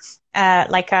to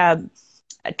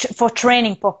for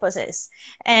training purposes.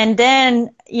 And then,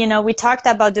 we talked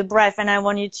about the breath, and I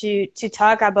want you to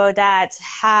talk about that,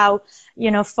 how,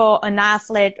 for an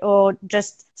athlete or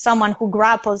just someone who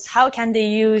grapples, how can they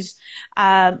use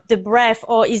the breath,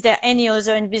 or is there any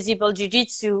other invisible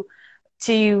jiu-jitsu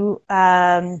to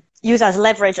use as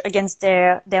leverage against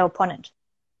their opponent?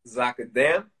 Exactly.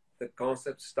 Then the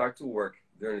concepts start to work.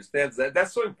 Do you understand?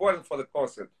 That's so important for the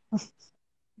concept.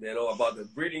 About the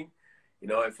breathing.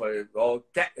 If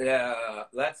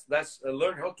let's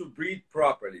learn how to breathe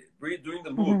properly. Breathe during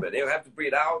the movement. You have to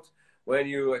breathe out when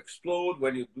you explode.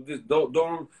 When you do this,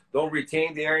 don't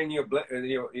retain the air in your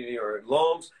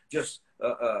lungs. Just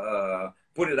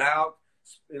put it out.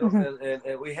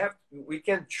 And we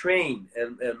can train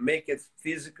and make it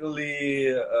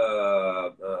physically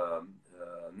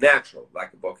natural.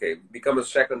 Like become a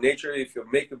second nature. If you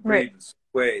make it breathe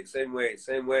the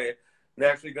same way,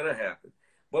 naturally gonna happen.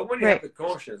 But when you have the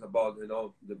conscience about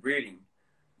the breathing,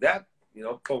 that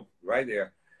right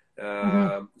there.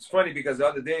 It's funny because the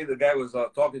other day the guy was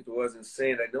talking to us and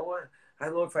saying, I don't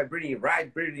know if I'm breathing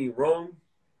right, breathing wrong.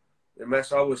 the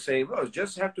master was saying, well, you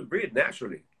just have to breathe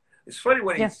naturally. It's funny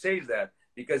when he says that,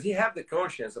 because he have the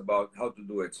conscience about how to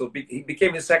do it. So he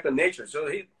became his second nature. So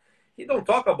he don't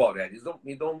talk about that.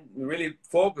 He don't really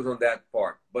focus on that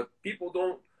part. But people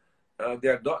don't.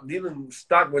 Didn't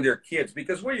start when they're kids,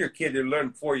 because when you're a kid, you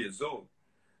learn 4 years old.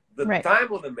 The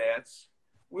time on the mats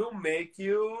will make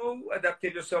you adapt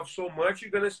yourself so much. You're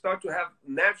gonna start to have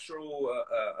natural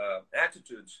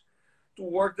attitudes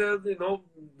toward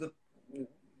the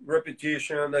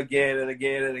repetition again and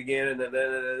again and again, and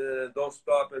then don't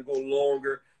stop and go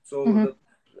longer. So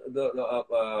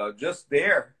just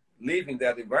there, leaving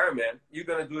that environment, you're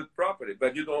gonna do it properly,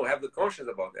 but you don't have the conscience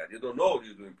about that. You don't know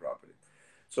you're doing properly.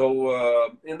 So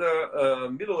in the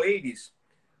middle 80s,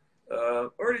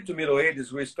 early to middle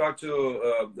 80s, we start to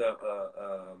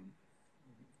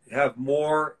have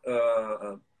more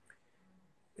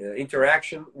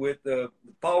interaction with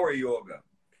power yoga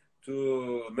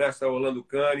to Master Orlando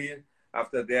Cani.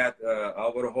 After that,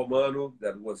 Álvaro Romano,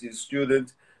 that was his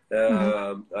student.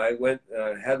 I went,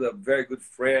 had a very good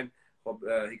friend,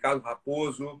 Ricardo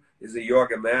Raposo, is a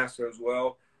yoga master as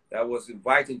well. I was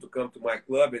invited to come to my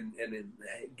club and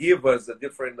give us the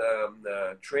different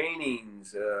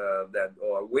trainings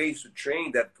or ways to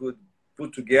train that could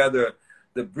put together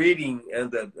the breathing and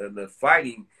the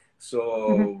fighting.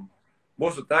 So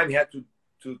most of the time you had to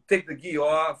take the gi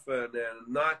off and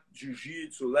not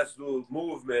jiu-jitsu. Let's do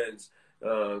movements,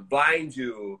 blind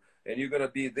you, and you're gonna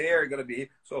be there. You're gonna be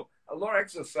so a lot of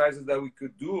exercises that we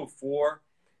could do for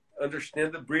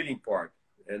understand the breathing part.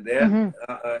 And then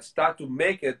start to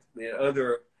make it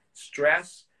under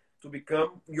stress to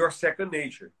become your second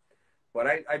nature. But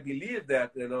I believe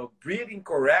that breathing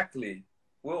correctly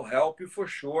will help you for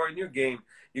sure in your game.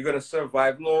 You're gonna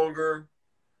survive longer.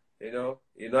 You're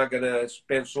not gonna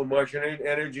spend so much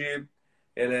energy,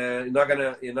 and you're not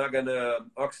gonna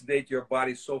oxidate your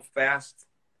body so fast.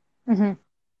 You're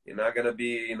not gonna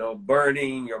be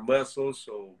burning your muscles.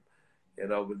 So.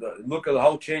 Look at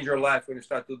how change your life when you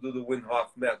start to do the Wim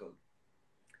Hof method.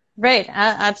 Right,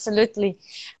 absolutely.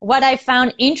 What I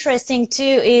found interesting too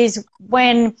is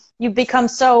when you become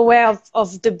so aware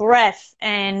of the breath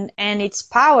and its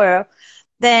power,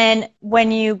 then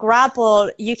when you grapple,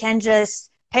 you can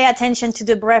just pay attention to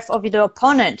the breath of the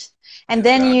opponent. And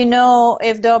then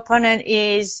if the opponent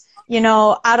is,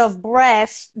 out of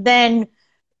breath, then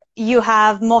you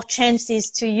have more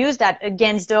chances to use that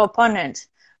against the opponent.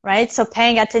 Right, so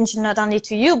paying attention not only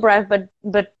to your breath,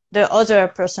 but the other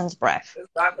person's breath.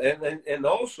 And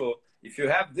also, if you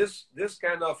have this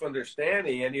kind of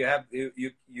understanding, and you have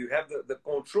the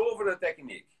control over the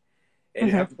technique, and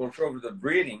you have the control over the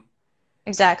breathing.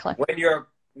 Exactly. When your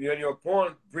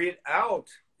opponent breathe out,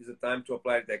 is the time to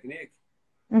apply the technique.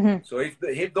 So if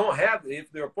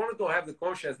the opponent don't have the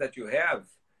conscience that you have,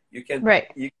 you can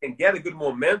get a good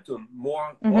momentum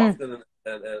more often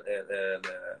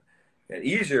and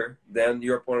easier than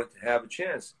your opponent to have a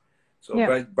chance. So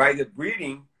by the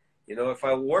breathing, if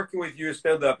I'm working with you,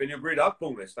 stand up and you breathe out,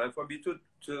 boom, it's time for me to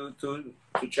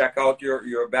check out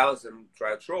your balance and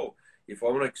try to throw. If I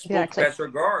want to explode past your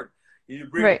guard, you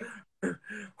breathe,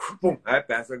 boom, I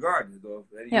pass the guard.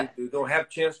 You don't have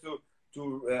chance to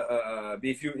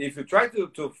if you try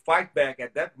to fight back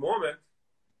at that moment,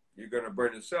 you're gonna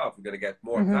burn yourself. You're gonna get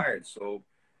more tired. So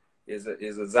is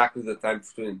exactly the time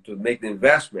to make the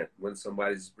investment when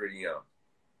somebody's breathing out.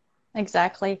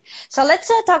 Exactly. So let's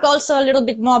talk also a little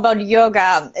bit more about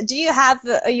yoga. Do you have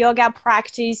a yoga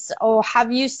practice, or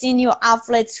have you seen your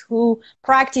athletes who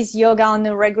practice yoga on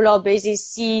a regular basis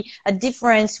see a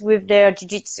difference with their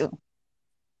jiu-jitsu?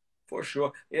 For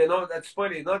sure. That's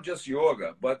funny, not just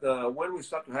yoga, but when we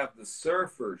start to have the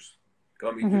surfers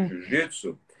coming to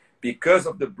jiu-jitsu, because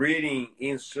of the breathing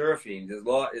in surfing, there's a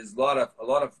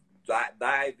lot of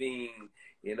diving,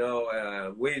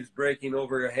 waves breaking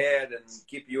over your head and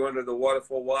keep you under the water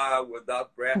for a while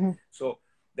without breath. So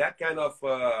that kind of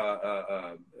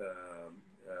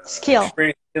skill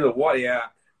experience in the water,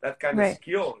 that kind of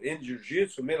skill in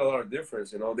jiu-jitsu made a lot of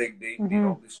difference. They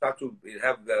start to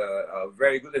have the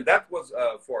very good, and that was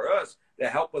for us,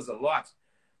 that helped us a lot.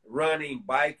 Running,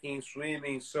 biking,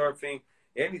 swimming, surfing,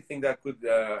 anything that could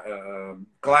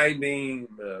climbing,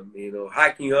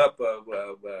 hiking up,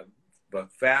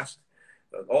 but fast.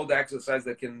 All the exercise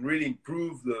that can really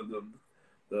improve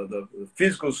the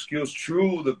physical skills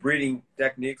through the breathing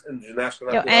techniques and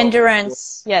gymnastics. Your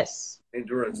endurance,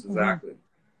 endurance, exactly.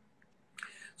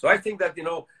 So I think that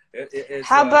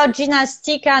how about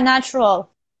Ginnastica Natural?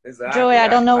 Exactly. Joey, I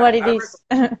don't know what it is.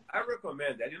 I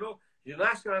recommend that.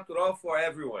 Ginnastica Natural for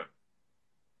everyone.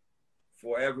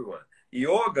 For everyone.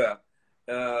 Yoga,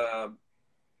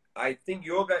 I think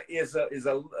yoga is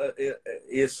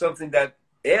something that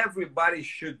everybody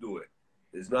should do it.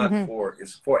 It's not for,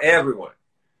 it's for everyone.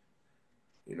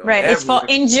 You know, Right. It's for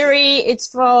everyone. injury. It's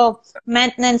for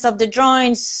maintenance of the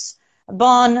joints,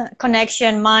 bone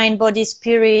connection, mind, body,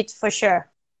 spirit, for sure.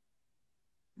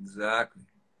 Exactly.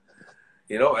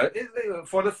 You know,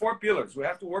 for the 4 pillars, we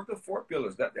have to work the 4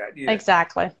 pillars. That's the idea.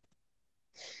 Exactly.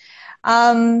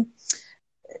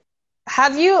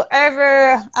 Have you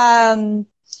ever,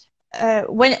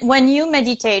 when you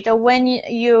meditate or when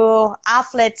your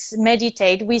athletes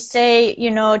meditate, we say,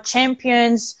 you know,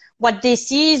 champions, what they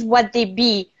see is what they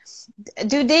be.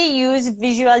 Do they use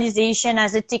visualization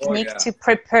as a Oh technique yeah. to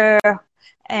prepare?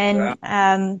 Yeah.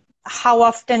 And how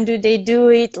often do they do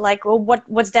it? Like,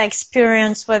 what's their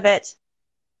experience with it?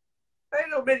 I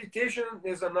know meditation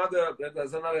is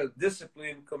another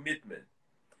discipline commitment.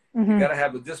 You Mm-hmm. got to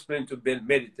have a discipline to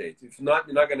meditate. If not,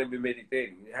 you're not going to be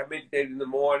meditating. You have meditated in the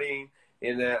morning,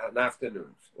 in the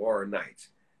afternoons, or nights.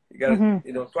 You got to,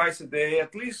 you know, twice a day,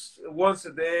 at least once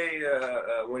a day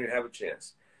when you have a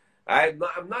chance. I'm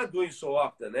not doing so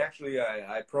often. Actually,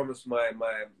 I promised my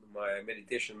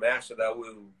meditation master that I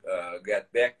will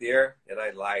get back there, and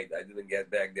I lied. I didn't get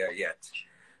back there yet.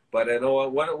 But I know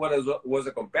what was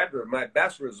a competitor. My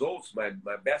best results, my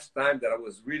best time that I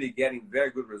was really getting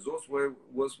very good results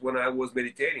was when I was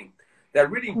meditating. That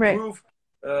really improved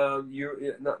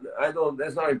I don't.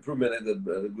 That's not improvement. Is a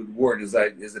good word. Is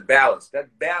a balance. That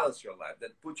balance your life.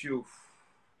 That puts you,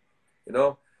 you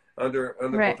know, under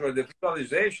control. The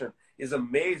visualization is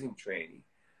amazing training.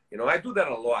 You know, I do that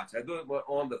a lot. I do it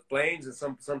on the planes, and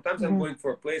sometimes I'm going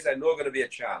for a place I know going to be a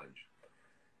challenge.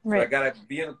 So I gotta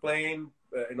be in a plane,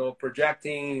 you know,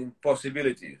 projecting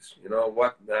possibilities. You know,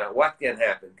 what can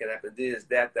happen? Can happen this,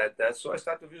 that. So I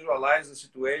start to visualize the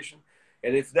situation,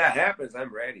 and if that happens,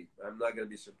 I'm ready. I'm not gonna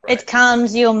be surprised. It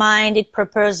calms your mind. It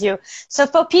prepares you. So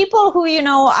for people who, you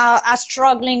know, are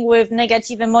struggling with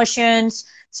negative emotions,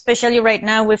 especially right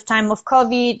now with time of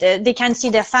COVID, they can't see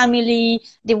their family,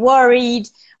 they're worried.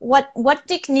 What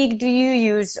technique do you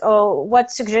use, or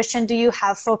what suggestion do you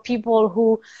have for people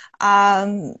who,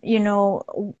 you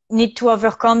know, need to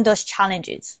overcome those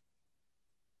challenges?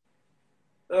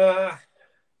 You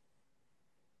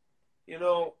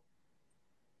know,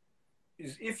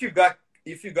 if you got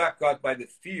caught by the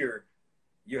fear,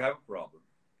 you have a problem.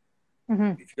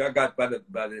 If you got caught by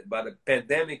the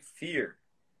pandemic fear,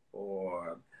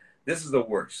 or this is the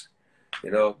worst. You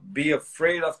know, be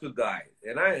afraid of to die.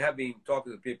 And I have been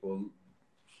talking to people.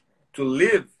 To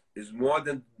live is more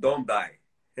than don't die.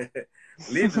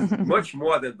 Live is much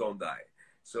more than don't die.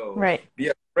 So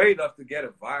be afraid of to get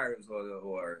a virus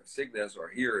or sickness or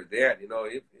here or there. You know,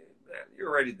 you're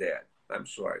already dead. I'm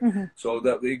sorry. So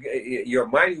your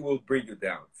mind will bring you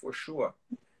down for sure,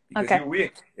 because you're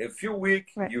weak. If you're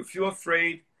weak, you feel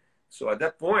afraid. So at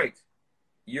that point,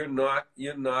 you're not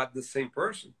the same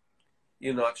person.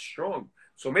 You're not strong.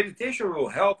 So meditation will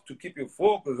help to keep you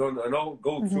focused on,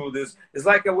 go through this. It's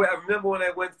like I remember when I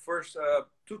went first,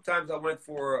 2 times I went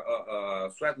for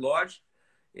a sweat lodge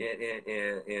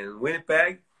in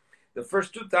Winnipeg. The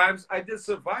first 2 times I did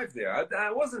survive there.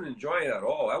 I wasn't enjoying it at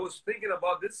all. I was thinking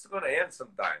about this is going to end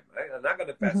sometime. I'm not going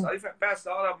to pass out. If I pass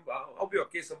out, I'll be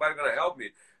okay. Somebody's going to help me.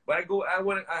 But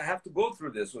I have to go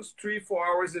through this. It was 3-4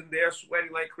 hours in there,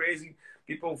 sweating like crazy,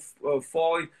 people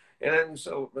falling. And then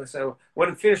so when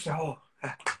it finished,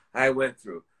 I went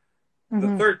through. The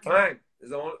 3rd time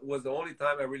was the only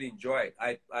time I really enjoyed.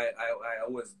 I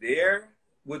was there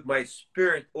with my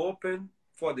spirit open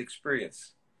for the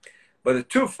experience. But the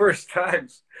 2 first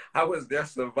times, I was there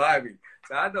surviving.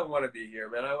 So I don't want to be here,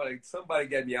 man. I want somebody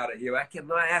get me out of here. I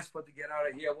cannot ask for to get out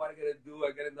of here. What I gotta do?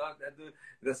 I gotta not do.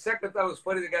 The second time was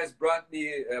funny. The guys brought in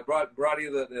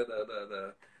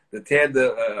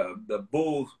the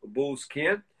bull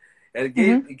skin, and it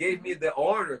gave me the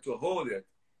honor to hold it.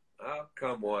 Oh,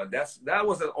 come on. That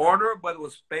was an honor, but it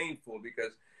was painful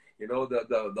because, you know,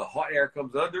 the hot air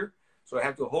comes under. So I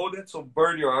have to hold it, so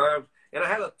burn your arms. And I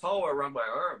had a towel around my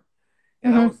arm.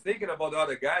 And I was thinking about the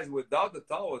other guys without the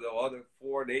towel, the other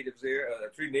 4 natives there,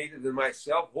 3 natives and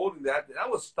myself holding that. That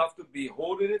was tough to be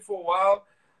holding it for a while,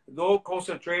 though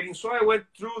concentrating. So I went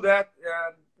through that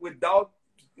without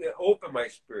open my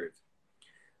spirit.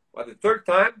 But the 3rd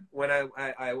time, when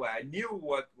I knew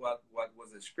what was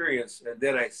the experience, and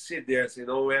then I sit there and say,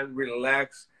 no, man,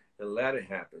 relax and let it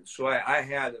happen. So I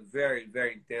had a very,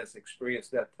 very intense experience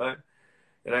that time.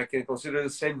 And I can consider the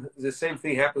same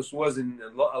thing happens to us in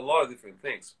a lot of different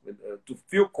things. To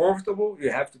feel comfortable,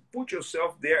 you have to put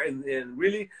yourself there and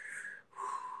really.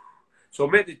 So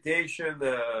meditation,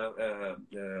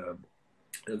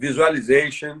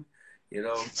 visualization, you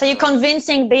know. So you're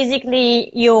convincing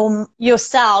basically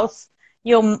yourself,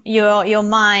 your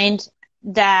mind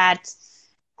that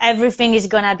everything is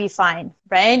gonna be fine,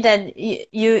 right? That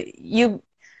you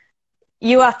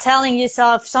are telling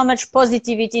yourself so much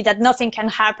positivity that nothing can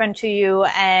happen to you,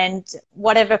 and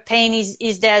whatever pain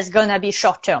is there is gonna be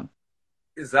short term.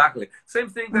 Exactly. Same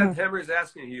thing that Hammer is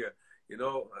asking here. You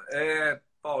know,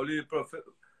 Paulinho, contra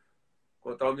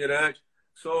Almirante.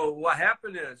 So what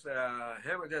happened is,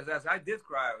 Hammer just asked, I did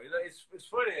cry. You know, it's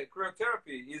funny.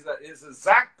 Cryotherapy is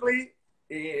exactly,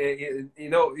 you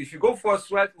know, if you go for a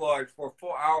sweat lodge for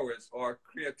 4 hours or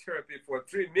cryotherapy for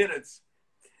 3 minutes,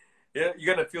 yeah,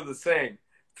 you're gonna feel the same.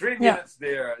 3 minutes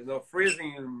there, you know,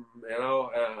 freezing. You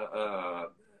know,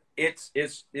 it's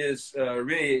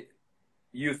really,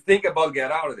 you think about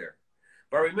get out of there.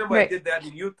 But remember, I did that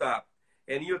in Utah.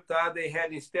 In Utah, they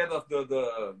had, instead of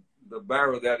the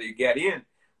barrel that you get in,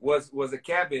 was a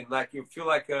cabin, like you feel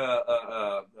like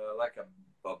a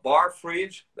bar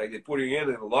fridge, like they put you in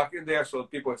and lock you in there, so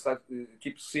people start to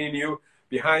keep seeing you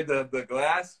behind the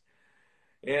glass.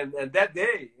 And that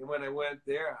day when I went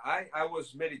there, I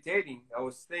was meditating. I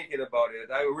was thinking about it.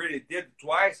 I really did it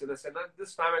twice, and I said,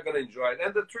 this time I'm gonna enjoy it.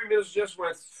 And the 3 minutes just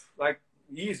went like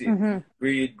easy.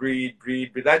 Breathe, breathe,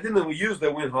 breathe, breathe. I didn't use the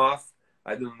Wim Hof.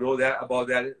 I didn't know about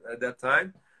that at that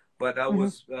time. But that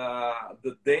was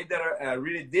the day that I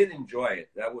really did enjoy it.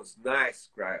 That was nice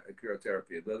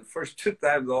cryotherapy. The first 2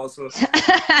 times also.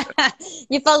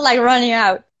 You felt like running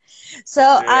out. So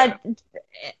I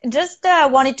just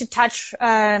wanted to touch,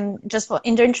 just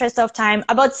in the interest of time,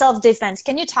 about self-defense.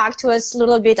 Can you talk to us a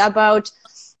little bit about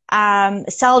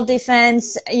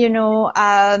self-defense, you know,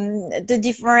 the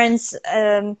difference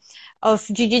of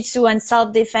jiu-jitsu and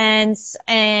self-defense,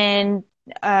 and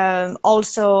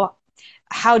also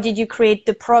how did you create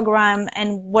the program,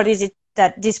 and what is it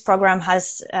that this program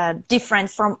has different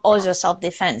from other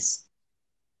self-defense?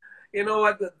 You know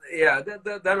what?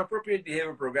 That appropriate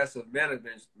behavior progressive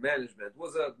management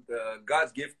was a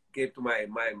God's gift gave to my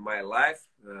life,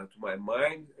 to my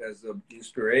mind as an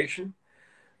inspiration.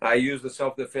 I used the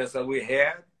self-defense that we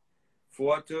had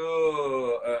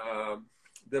to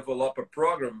develop a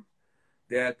program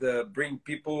that bring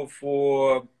people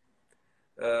for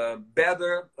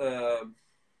better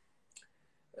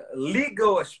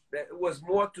legal. It was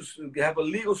more to have a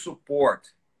legal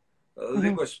support.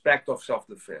 Legal aspect of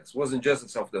self-defense. It wasn't just a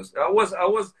self-defense.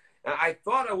 I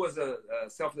thought I was a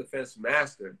self-defense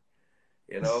master,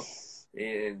 you know.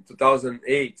 In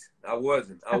 2008, I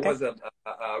wasn't. I was a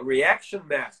reaction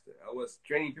master. I was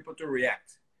training people to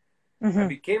react. I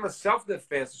became a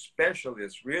self-defense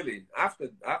specialist really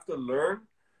after learn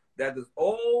that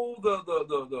all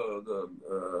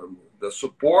the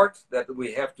support that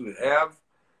we have to have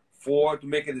to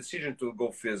make a decision to go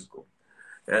physical.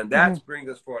 And that brings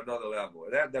us for another level.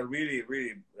 That really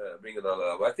brings another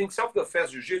level. I think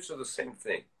self-defense, jiu-jitsu, is the same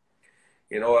thing.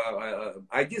 You know,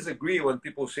 I disagree when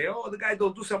people say, oh, the guy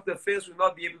don't do self-defense, will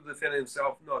not be able to defend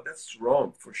himself. No, that's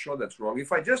wrong. For sure, that's wrong.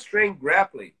 If I just train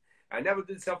grappling, I never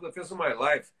did self-defense in my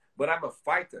life, but I'm a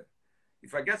fighter.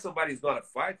 If I get somebody who's not a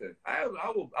fighter,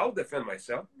 I'll defend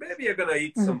myself. Maybe I'm gonna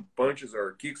eat some punches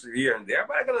or kicks here and there,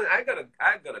 but I'm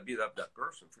gonna beat up that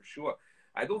person for sure.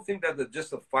 I don't think that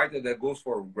just a fighter that goes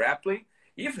for grappling,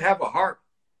 if you have a heart,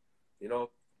 you know,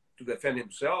 to defend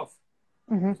himself,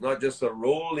 it's not just a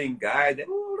rolling guy that,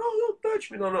 oh, no, don't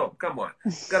touch me. No, come on.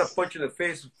 You got a punch in the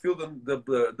face, feel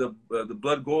the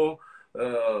blood go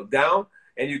down,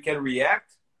 and you can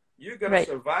react. You're going to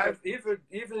survive, even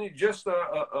you're just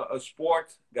a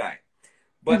sport guy.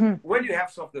 But when you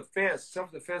have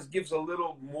self-defense gives a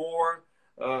little more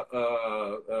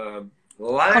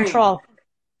line. Control.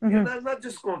 Not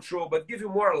just control, but give you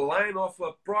more line of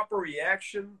a proper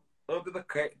reaction under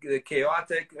the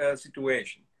chaotic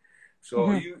situation.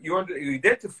 So you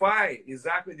identify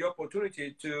exactly the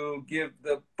opportunity to give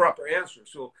the proper answer.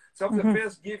 So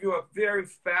self-defense give you a very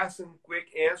fast and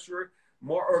quick answer,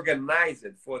 more organized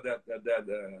for that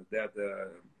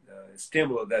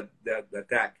stimulus, that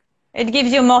attack. It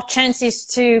gives you more chances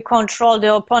to control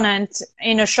the opponent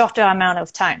in a shorter amount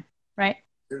of time, right?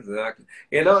 Exactly.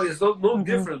 You know, it's no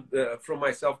different from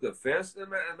my self-defense than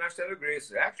Marcelo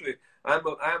Gracie. Actually, I'm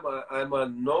a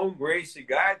known Gracie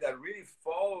guy that really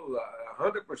follow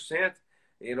 100%.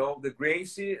 You know, the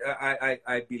Gracie.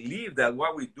 I believe that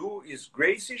what we do is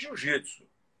Gracie Jiu-Jitsu.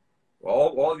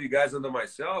 All of you guys under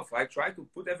myself, I try to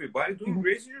put everybody doing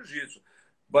Gracie Jiu-Jitsu,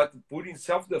 but putting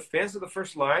self-defense at the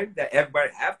first line, that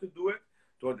everybody have to do it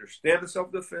to understand the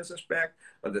self-defense aspect,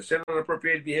 understand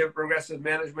appropriate behavior progressive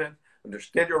management,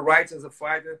 understand your rights as a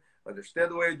fighter,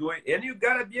 understand the way you're doing, and you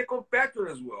gotta be a competitor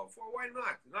as well. For why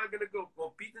not? You're not gonna go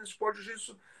compete in sport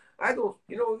jiu-jitsu. I don't,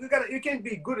 you know, you can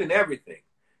be good in everything.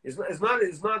 It's not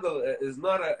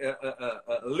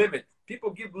a limit. People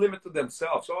give limit to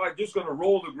themselves. So I'm just gonna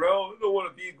roll the ground. I don't want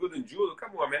to be good in judo.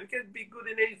 Come on, man. You can be good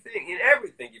in anything, in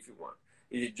everything if you want.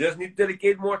 You just need to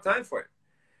dedicate more time for it.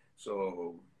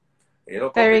 So, you know,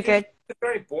 Very good. is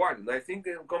very important. I think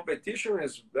the competition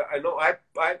is. I know.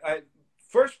 I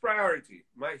first priority.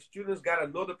 My students got to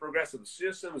know the progressive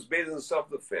system is based on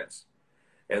self-defense,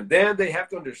 and then they have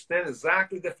to understand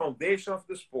exactly the foundation of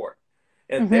the sport.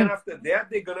 And then after that,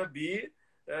 they're gonna be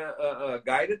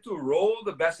guided to roll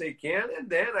the best they can, and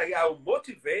then I'll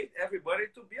motivate everybody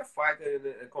to be a fighter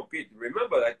and compete.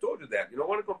 Remember, I told you that. You don't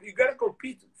want to compete. You gotta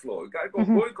compete, Flo. You gotta go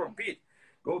and compete.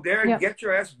 Go there and get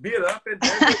your ass beat up, and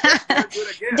then go back there and do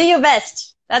it again. Do your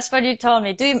best. That's what you told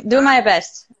me. Do my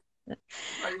best.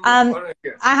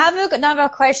 I have another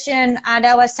question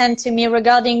that was sent to me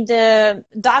regarding the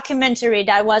documentary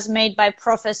that was made by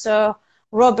Professor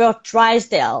Robert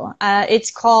Drysdale.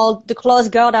 It's called The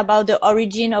Closed Guard, about the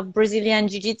origin of Brazilian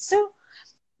Jiu-Jitsu.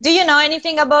 Do you know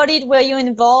anything about it? Were you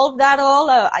involved at all?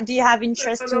 Or do you have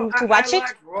interest to watch it?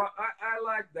 I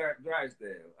like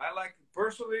Drysdale.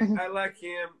 Personally, I like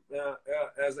him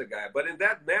as a guy. But in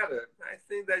that matter, I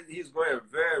think that he's going a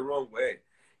very wrong way.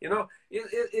 You know,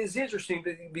 it's interesting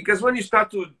because when you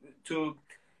start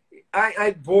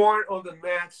I born on the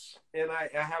mats, and I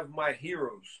have my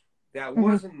heroes. That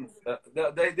wasn't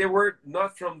they were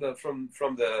not from the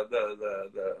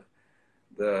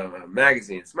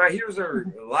magazines. My heroes are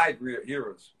live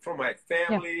heroes from my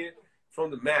family,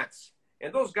 from the mats,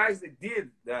 and those guys, they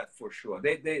did that for sure.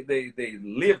 They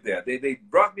lived there. They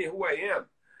brought me who I am,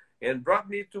 and brought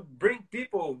me to bring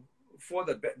people for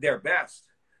their best,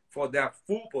 for their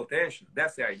full potential.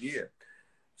 That's the idea.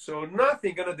 So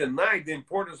nothing gonna deny the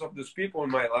importance of these people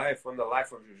in my life, in the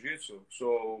life of jiu-jitsu.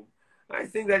 So I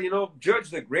think that, you know, Judge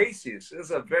the Gracies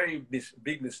is a very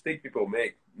big mistake people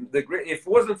make. If it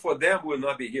wasn't for them, we would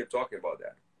not be here talking about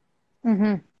that.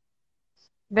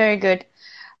 Very good.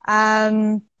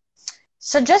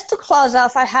 So just to close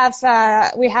off,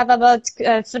 we have about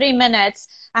 3 minutes.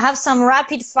 I have some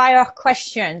rapid fire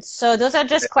questions. So those are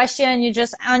just questions. You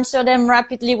just answer them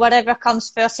rapidly, whatever comes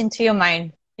first into your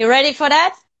mind. You ready for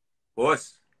that? Of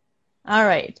course. All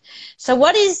right. So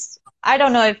I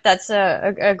don't know if that's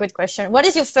a good question. What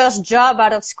is your first job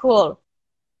out of school?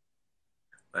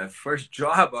 My first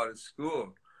job out of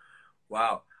school?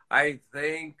 Wow. I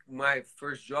think my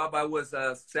first job, I was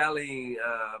selling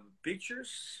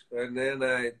pictures, and then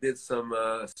I did some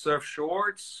surf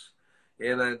shorts.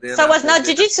 And then so it was not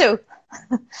jiu-jitsu?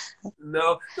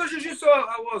 No, jiu-jitsu,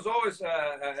 I was always,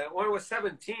 when I was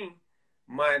 17,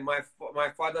 my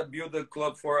father built a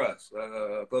club for us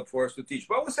to teach.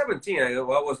 But I was 17. I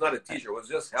was not a teacher. I was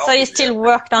just helping. So you still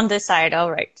worked on the side,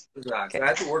 all right. Exactly. Okay. I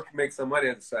had to work to make some money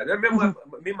on the side. I remember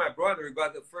me and my brother, we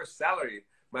got the first salary.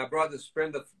 My brother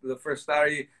spent the first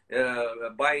salary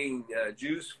buying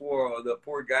juice for the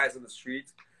poor guys on the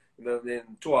street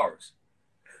in 2 hours.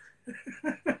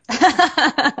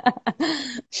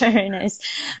 Very nice.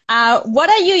 What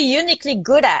are you uniquely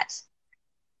good at?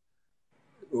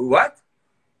 What?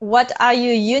 What are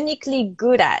you uniquely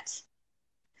good at?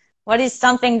 What is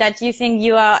something that you think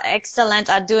you are excellent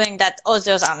at doing that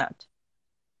others are not?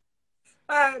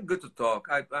 I'm good to talk.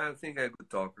 I think I'm a good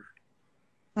talker.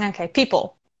 Okay,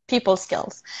 people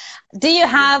skills. Do you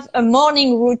have a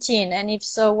morning routine? And if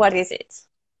so, what is it?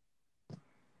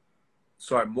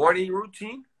 Sorry, morning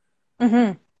routine?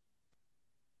 A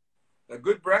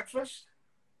good breakfast.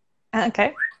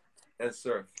 Okay. And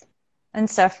surf. And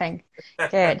surfing.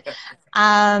 Good.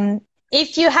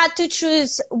 If you had to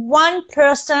choose one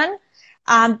person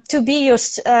to be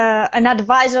an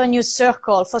advisor in your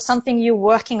circle for something you're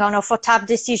working on or for top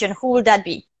decision, who would that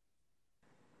be?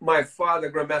 My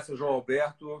father, Grandmaster João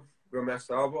Alberto,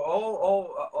 Grandmaster Alba.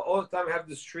 All the time I have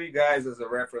these 3 guys as a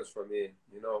reference for me.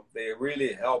 You know, they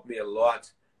really help me a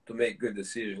lot to make good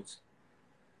decisions.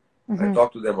 I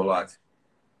talk to them a lot.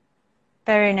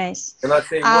 Very nice. Can I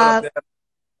say one of them?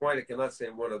 I cannot say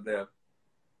one of them.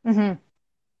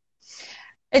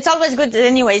 It's always good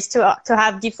anyways to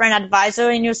have different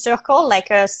advisors in your circle, like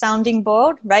a sounding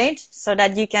board, right? So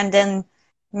that you can then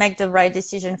make the right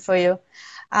decision for you.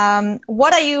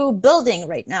 What are you building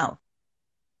right now?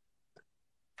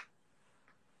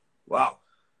 Wow.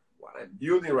 What I'm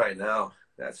building right now.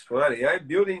 That's funny. I'm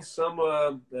building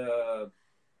some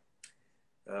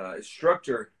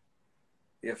structure.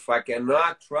 If I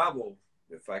cannot travel,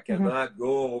 if I cannot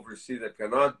go overseas, I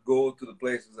cannot go to the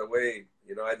places away,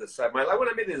 you know, I decide when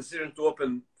I made the decision to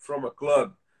open from a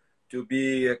club to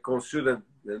be a consultant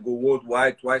and go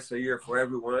worldwide twice a year for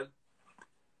everyone.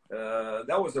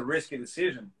 That was a risky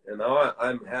decision, and now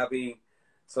I'm having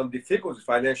some difficulties,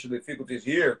 financial difficulties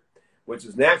here, which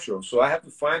is natural. So I have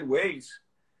to find ways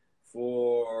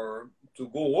to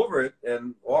go over it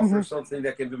and offer something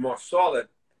that can be more solid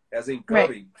as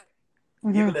incoming.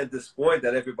 Right. Even at this point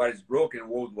that everybody's broken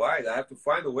worldwide, I have to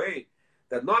find a way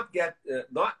that not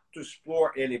to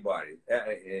explore anybody.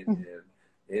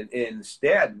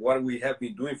 Instead, what we have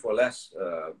been doing for last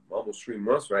almost 3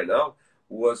 months right now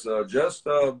was just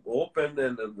open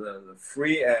and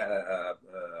free,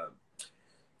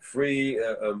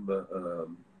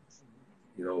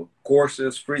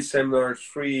 courses, free seminars,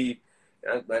 free.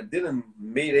 I didn't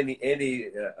make any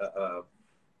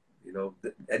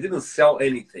I didn't sell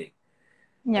anything.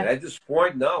 Yeah. And at this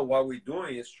point now, what we're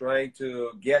doing is trying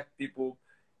to get people.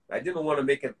 I didn't want to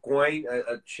make a coin,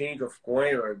 a change of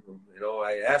coin, or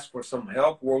I asked for some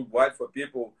help worldwide for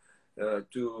people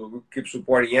to keep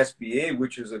supporting SBA,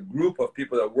 which is a group of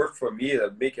people that work for me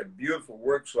that make a beautiful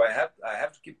work. So I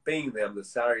have to keep paying them the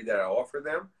salary that I offer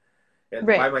them, and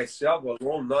by myself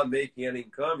alone, not making any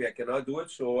income, I cannot do it.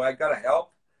 So I got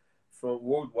help from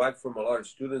worldwide from a lot of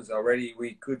students already.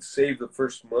 We could save the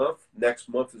first month. Next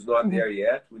month is not there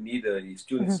yet. We need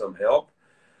students some help.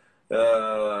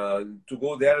 To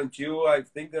go there until I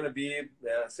think gonna be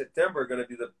September, gonna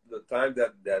be the time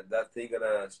that thing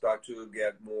gonna start to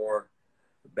get more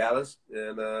balanced.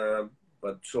 And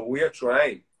but so we are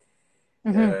trying.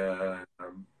 The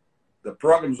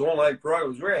programs, online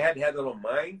programs, we had it on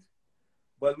mind,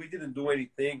 but we didn't do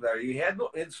anything.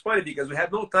 It's funny because we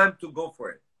had no time to go for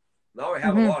it. Now we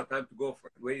have a lot of time to go for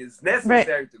it. It's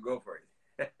necessary to go for it.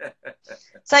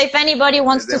 So if anybody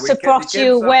wants to support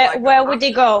you, where would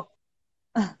they go?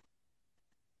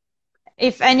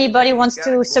 If anybody wants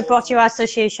to support your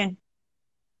association.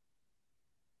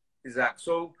 Exactly.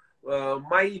 So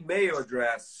my email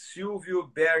address,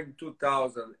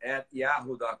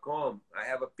 silviobering2000@yahoo.com. I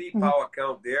have a PayPal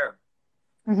account there.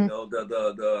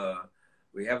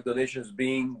 We have donations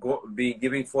being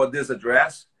given for this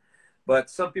address.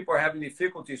 But some people are having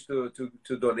difficulties to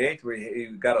donate. We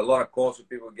got a lot of calls from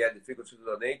people who get difficulties to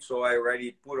donate. So I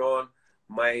already put on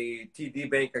my TD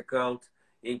Bank account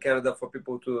in Canada for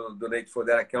people to donate for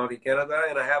that account in Canada.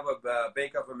 And I have a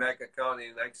Bank of America account in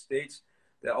the United States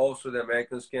that also the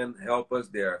Americans can help us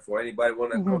there. For anybody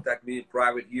want to contact me in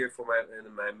private here for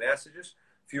my messages,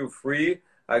 feel free.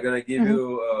 I'm going to give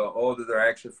you all the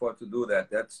direction to do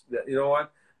that. You know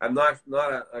what? I'm not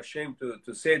ashamed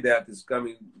to say that it's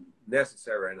coming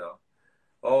necessary right now.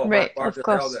 Oh, my partner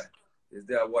Elder is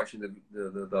there watching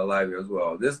the live as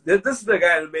well. This is the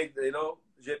guy who made,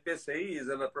 GPCI is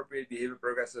an appropriate behavior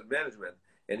progressive management,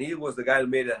 and he was the guy who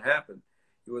made it happen.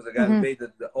 He was the guy who made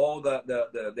all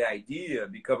the idea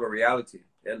become a reality,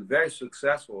 and very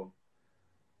successful.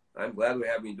 I'm glad we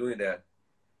have been doing that.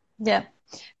 Yeah,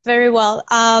 very well.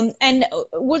 And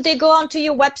would they go onto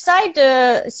your website,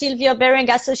 the Silvio Bering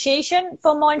Association,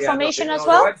 for more information as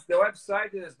well? The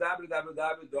website is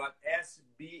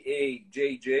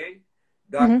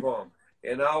www.sbajj.com.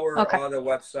 And our other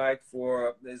website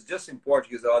is just in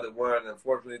Portuguese, the other one.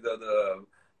 Unfortunately, the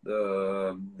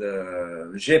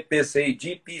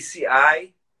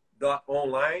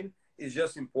GPCI.online is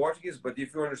just in Portuguese. But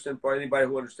if you understand, anybody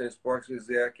who understands Portuguese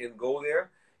there can go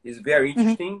there. It's very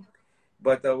interesting.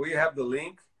 But we have the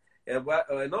link. And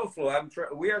also,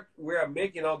 we are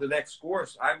making out the next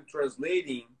course. I'm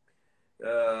translating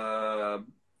to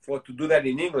do that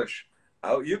in English.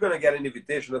 You're going to get an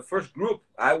invitation. The first group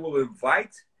I will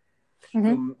invite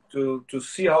to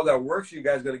see how that works. You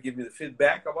guys are going to give me the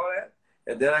feedback about it.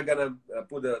 And then I'm going to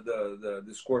put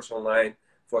this course online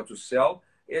to sell.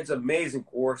 It's an amazing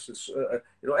course. It's,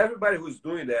 everybody who's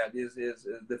doing that is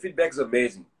the feedback is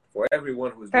amazing for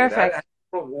everyone who's doing that.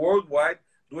 Worldwide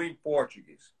doing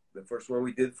Portuguese. The first one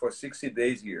we did for 60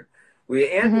 days here. We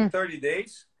ended 30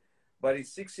 days. But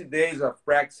it's 60 days of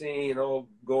practicing,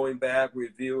 going back,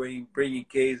 reviewing, bringing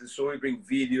cases. So we bring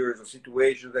videos of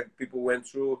situations that people went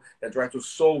through and try to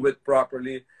solve it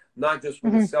properly, not just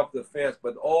for the self-defense,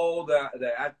 but all the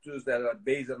attitudes that are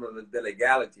based on the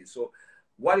legality. So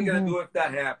what are you going to do if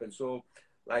that happens? So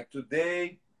like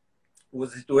today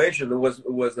was a situation, it was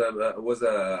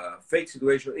a fake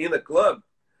situation in the club.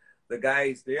 The guy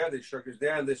is there, the instructor is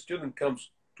there, and the student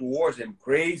comes towards him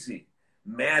crazy,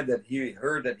 mad that he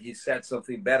heard that he said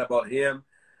something bad about him.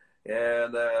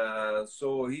 And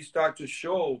so he started to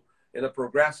show in a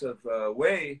progressive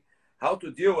way how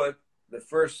to deal with the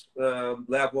first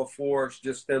level of force,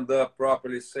 just stand up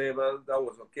properly, say, well, that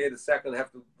was okay. The second, I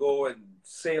have to go and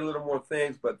say a little more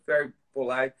things, but very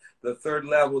polite. The third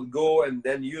level, go and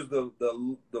then use the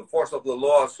force of the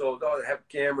law. So don't have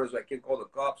cameras. I can call the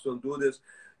cops. Don't do this.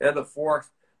 And the fourth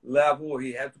level,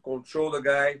 he had to control the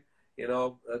guy, you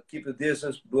know, keep the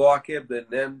distance, block him, and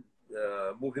then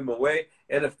move him away.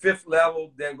 And the fifth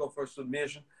level, then go for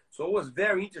submission. So it was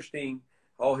very interesting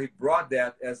how he brought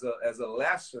that as a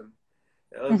lesson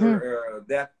under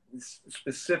that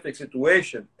specific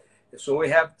situation. So we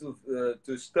have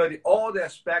to study all the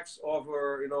aspects of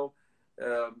our, you know,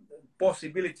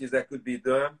 possibilities that could be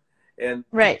done, and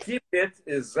keep it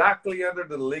exactly under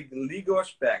the legal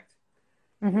aspect.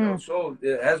 You know, so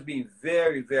it has been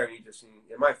very, very interesting.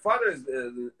 And my father is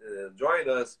joined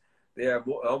us there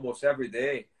almost every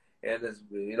day, and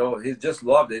you know, he just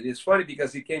loved it. It's funny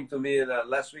because he came to me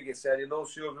last week and said, you know,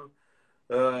 Silvio,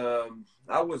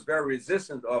 I was very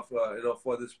resistant of you know,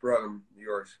 for this program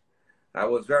yours. I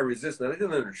was very resistant. I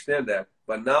didn't understand that,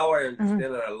 but now I understand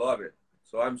and I love it.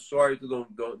 So I'm sorry to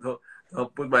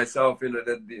don't put myself in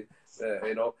that,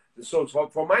 you know. So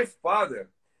for my father,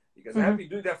 because I have been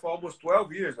doing that for almost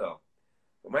 12 years now.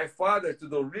 For my father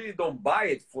to really don't buy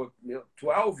it for, you know,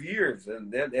 12 years, and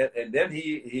then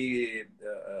he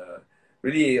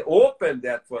really opened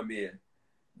that for me.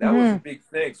 That was a big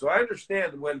thing. So I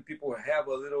understand when people have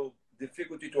a little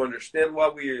difficulty to understand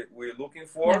what we're looking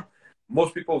for. Yeah.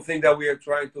 Most people think that we are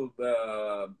trying to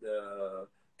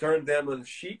turn them on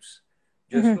sheeps.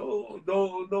 Just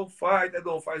don't fight.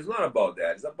 Don't fight. It's not about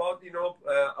that. It's about, you know,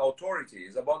 authority.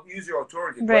 It's about use your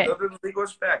authority, but under the legal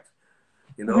aspect.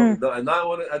 You know, and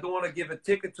I don't want to give a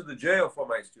ticket to the jail for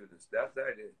my students. That's the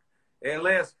idea. Hey,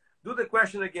 Lance, do the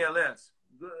question again, Lance.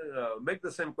 Make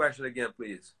the same question again,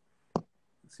 please.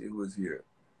 Let's see who's here.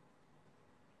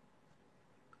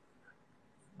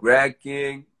 Greg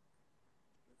King,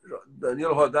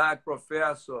 Danilo Rodak,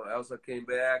 Professor, Elsa came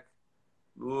back,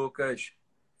 Lucas,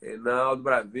 Reinaldo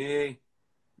Bravin,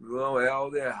 João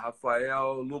Helder,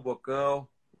 Rafael Lubocão,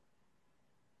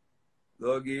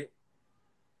 Doug,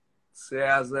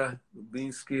 César,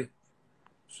 Lubinsky.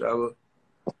 So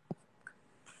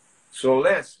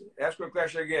let's ask your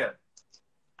question again.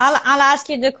 I'll ask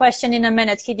you the question in a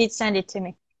minute. He did send it to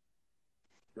me.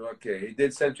 Okay, he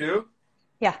did send to you?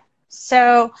 Yeah.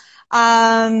 So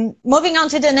moving on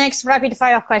to the next rapid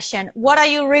fire question. What are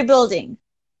you rebuilding?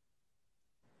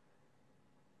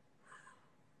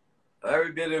 I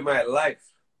rebuilt my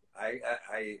life.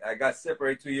 I got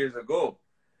separated 2 years ago,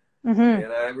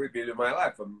 and I rebuilt my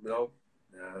life. You know,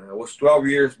 I was 12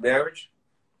 years marriage,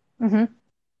 and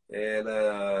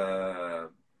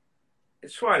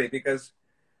it's funny because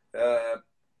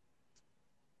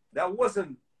that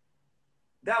wasn't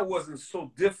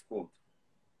so difficult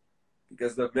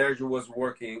because the marriage wasn't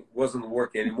working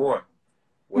anymore.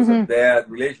 It was a bad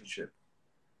relationship,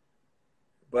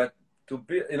 but to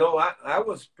be, you know, I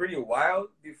was pretty wild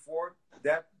before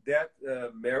that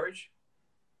marriage,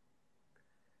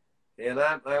 and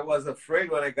I was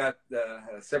afraid when I got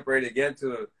separated again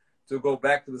to go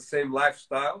back to the same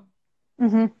lifestyle.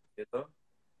 You know,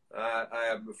 I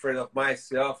am afraid of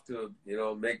myself to, you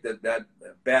know, make that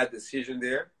bad decision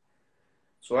there.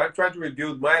 So I'm trying to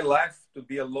rebuild my life to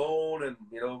be alone and,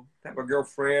 you know, have a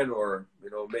girlfriend or, you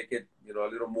know, make it, you know,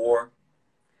 a little more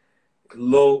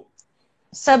low.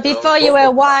 So before you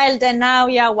were wild and now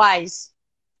you're wise.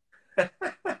 You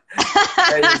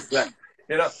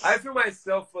know, I feel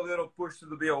myself a little pushed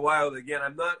to be a wild again.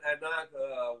 I'm not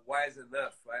wise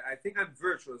enough. I think I'm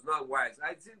virtuous, not wise.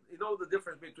 I think, you know the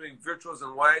difference between virtuous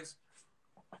and wise?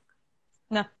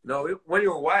 No. No, when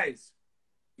you're wise,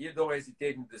 you don't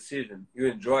hesitate in decision. You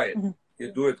enjoy it.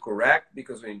 You do it correct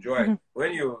because you enjoy it.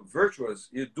 When you're virtuous,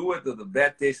 you do it with the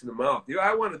bad taste in the mouth.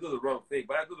 I want to do the wrong thing,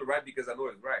 but I do the right because I know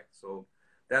it's right. So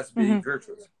that's being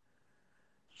virtuous.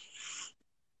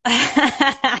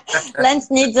 Lance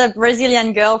needs a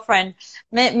Brazilian girlfriend.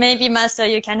 Maybe, Master,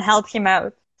 you can help him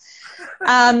out.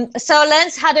 So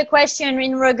Lance had a question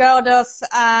in regard of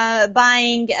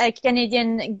buying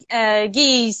Canadian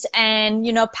geese and,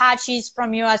 you know, patches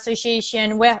from your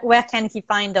association. Where can he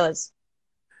find those?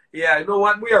 Yeah, you know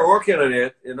what? We are working on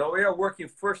it. You know, we are working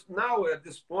first now at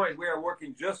this point. We are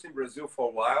working just in Brazil for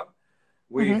a while.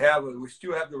 We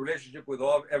still have the relationship with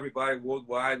everybody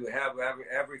worldwide. We have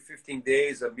every 15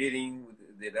 days a meeting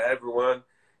that everyone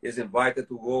is invited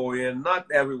to go in.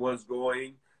 Not everyone's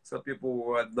going. Some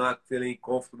people are not feeling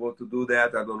comfortable to do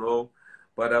that. I don't know,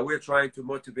 but we're trying to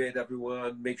motivate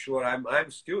everyone. Make sure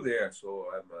I'm still there. So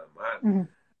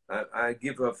I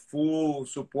give a full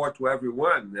support to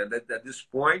everyone. And at this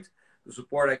point, the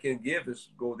support I can give is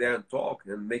go there and talk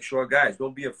and make sure, guys,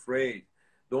 don't be afraid.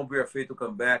 Don't be afraid to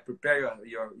come back. Prepare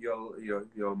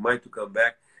your mind to come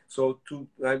back. So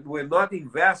we're not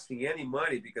investing any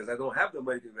money because I don't have the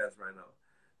money to invest right now.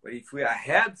 But if I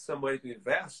had some money to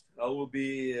invest, I will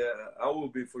be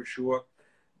for sure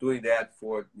doing that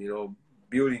for,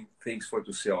 building things for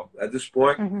to sell. At this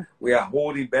point, we are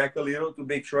holding back a little to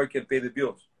make sure I can pay the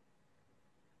bills.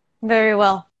 Very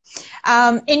well.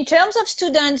 In terms of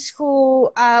students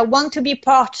who want to be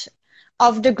part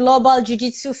of the Global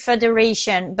Jiu-Jitsu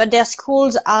Federation, but their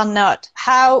schools are not,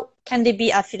 how can they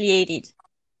be affiliated?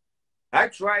 I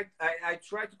try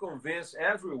to convince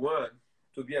everyone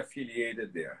to be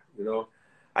affiliated there.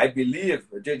 I believe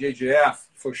JJJF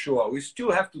for sure. We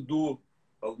still have to do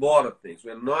a lot of things.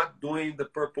 We're not doing the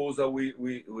purpose that we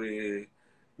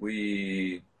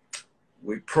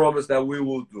promised that we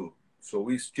will do. So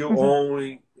we still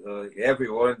owing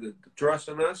everyone to trust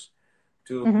in us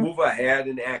to move ahead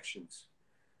in actions.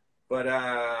 But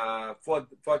for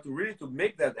really to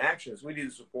make that actions, we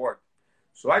need support.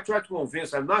 So I try to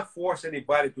convince. I'm not force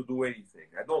anybody to do anything.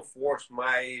 I don't force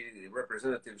my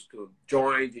representatives to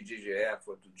join the GGF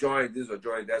or to join this or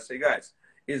join that. I say, guys,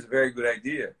 it's a very good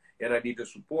idea, and I need the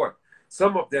support.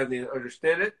 Some of them, they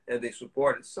understand it and they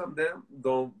support it. Some of them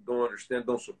don't understand,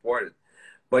 don't support it.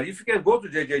 But if you can go to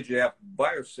JJJF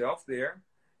by yourself there,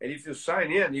 and if you sign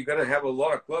in, you're going to have a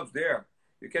lot of clubs there.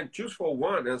 You can choose for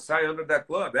one and sign under that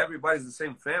club. Everybody's the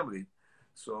same family.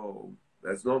 So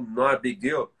that's not a big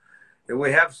deal. And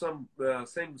we have some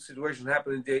same situation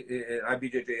happening in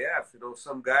IBJJF.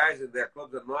 Some guys in their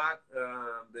clubs are not,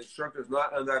 the instructor's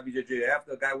not under IBJJF.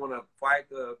 The guy want to fight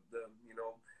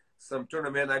some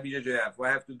tournament IBJJF. What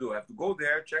I have to do? I have to go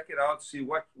there, check it out, see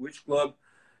which club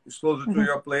is closer to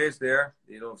your place there.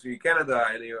 So in Canada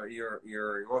and you're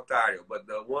in Ontario, but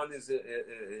the one is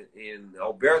in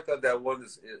Alberta. That one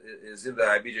is in the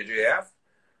IBJJF.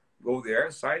 Go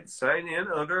there, sign in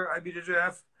under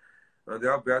IBJJF.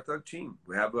 Under Alberta team.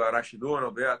 We have Rashido and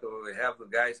Alberta, we have the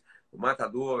guys,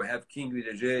 Matador, we have King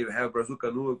BJJ, we have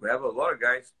Brazuca Nuke, we have a lot of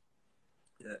guys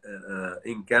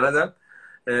in Canada.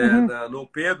 And no,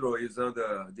 Pedro is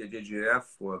under the JJF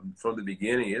from the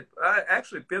beginning.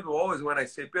 Actually, Pedro always, when I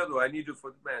say Pedro, I need you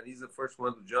for, man, he's the first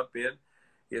one to jump in.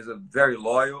 He's a very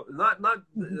loyal. I'm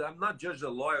not judging the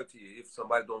loyalty if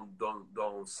somebody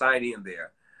don't sign in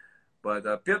there.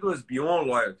 But Pedro is beyond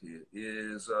loyalty.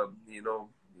 Is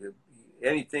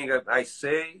anything I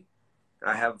say,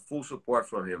 I have full support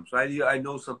from him. So I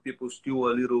know some people still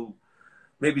a little,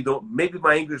 maybe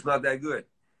my English not that good.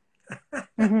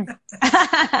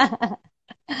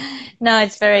 No,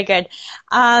 it's very good.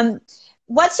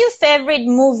 What's your favorite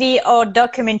movie or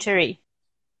documentary?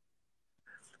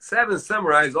 Seven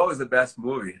Samurai is always the best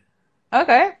movie.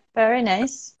 Okay, very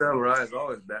nice. Samurai is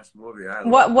always the best movie.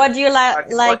 What do you like?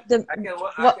 I can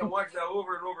watch that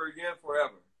over and over again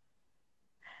forever.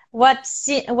 What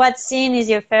scene is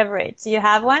your favorite? Do you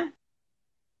have one?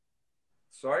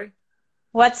 Sorry?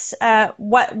 What's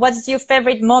your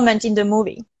favorite moment in the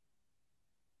movie?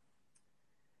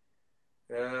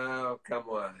 Oh, come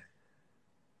on.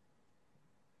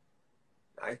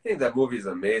 I think that movie is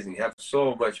amazing. You have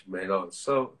so much,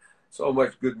 so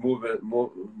much good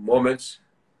moments.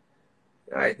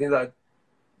 I think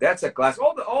that's a class.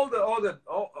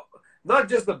 Not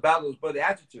just the battles, but the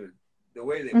attitude. The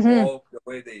way they walk, the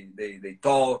way they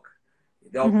talk,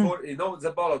 the authority, it's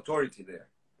about authority there.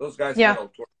 Those guys have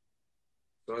authority.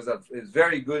 So it's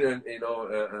very good, and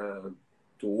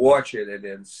to watch it and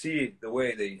then see the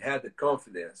way they had the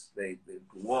confidence. They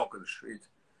walk on the street.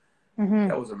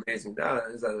 That was amazing. That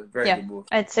is a very good movie.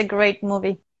 It's a great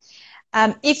movie.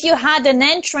 If you had an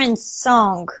entrance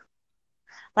song,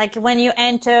 like when you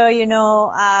enter,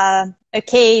 a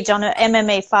cage on an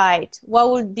MMA fight,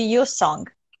 what would be your song?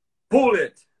 Pull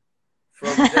It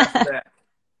from Jeff Beck.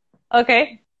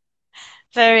 Okay.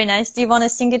 Very nice. Do you want to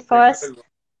sing it for us?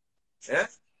 Yeah.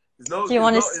 It's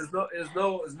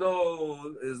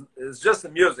just the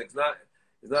music.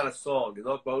 It's not a song.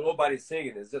 Nobody's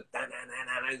singing. It's just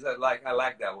it's like, I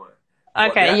like that one.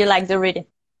 Okay, you like the rhythm.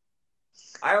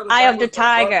 Eye of the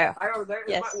Tiger.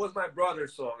 That was my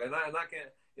brother's song, and I can,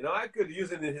 I could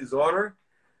use it in his honor.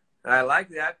 I like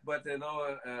that, but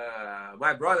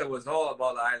my brother was all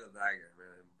about the Eye of the Tiger,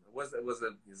 man. It was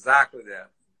exactly that.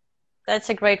 That's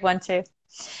a great one too.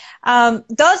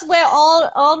 Those were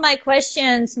all my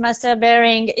questions, Master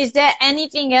Bering. Is there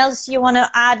anything else you want to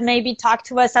add? Maybe talk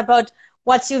to us about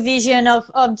what's your vision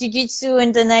of Jiu-Jitsu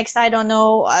in the next,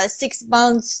 6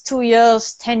 months, 2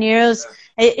 years, 10 years?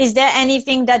 Is there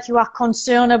anything that you are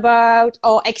concerned about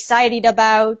or excited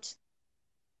about?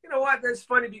 know what? That's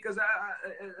funny because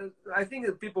I think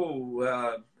that people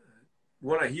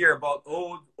want to hear about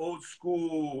old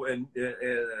school and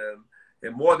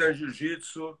modern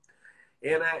jiu-jitsu.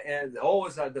 And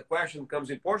always the question comes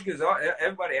in Portuguese.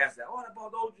 Everybody asks that. What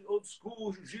about old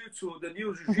school jiu-jitsu, the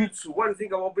new jiu-jitsu? What do you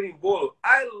think about berimbolo?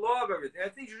 I love everything. I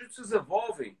think jiu-jitsu is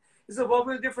evolving. It's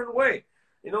evolving in a different way.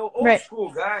 You know, old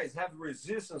school guys have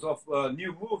resistance of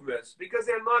new movements because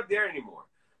they're not there anymore.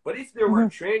 But if they were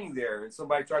training there and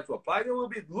somebody tried to apply, they will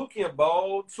be looking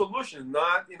about solutions,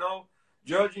 not, you know,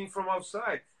 judging from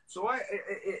outside. So I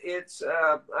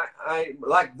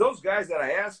like those guys that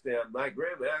I asked them, my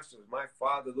grandmasters, my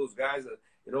father, those guys,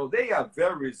 you know, they are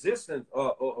very resistant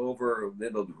over,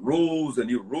 you know, the rules, the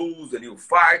new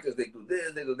fighters. They do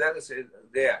this, they do that. They say,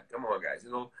 yeah, come on, guys,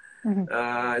 you know.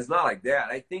 It's not like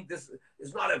that. I think this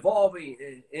is not evolving.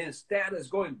 Instead, it's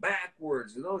going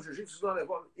backwards. You know, jiu-jitsu is not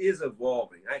evolving. Is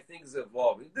evolving. I think it's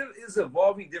evolving. It is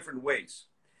evolving different ways.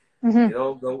 You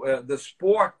know, the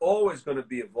sport always going to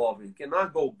be evolving. It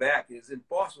cannot go back. It's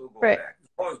impossible to go back.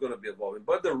 It's always going to be evolving.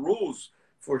 But the rules,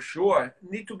 for sure,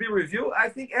 need to be reviewed, I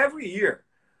think, every year.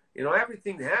 You know,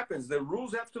 everything happens. The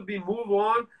rules have to be moved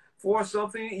on for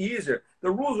something easier.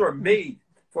 The rules are made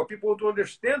for people to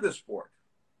understand the sport.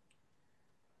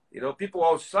 You know, people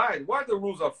outside, what the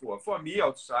rules are for? For me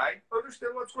outside,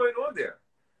 understand what's going on there.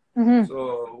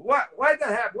 So why that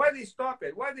happen? Why they stop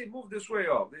it? Why they move this way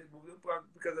off? They move it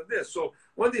because of this. So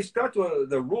when they start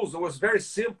the rules, it was very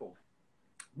simple,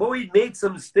 but we made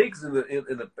some mistakes in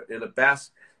the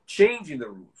past, changing the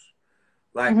rules.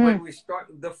 Like when we start,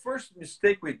 the first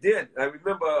mistake we did, I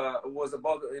remember, was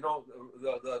about, you know,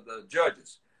 the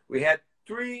judges. We had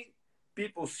 3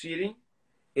 people sitting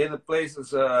in the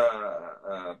places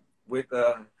with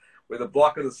a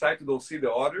block on the side to don't see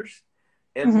the others.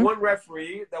 And one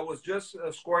referee that was just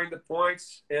scoring the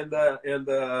points and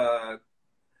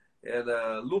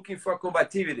looking for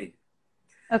combativity.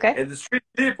 Okay. And the 3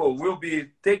 people will be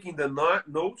taking the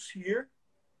notes here,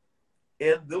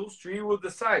 and those 3 will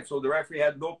decide. So the referee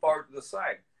had no power to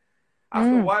decide.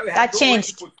 After a while, we had that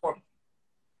changed.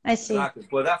 I see. Exactly.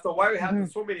 But after a while, we had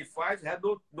so many fights, we had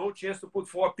no chance to put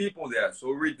 4 people there. So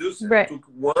we reduced it. Took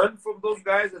 1 from those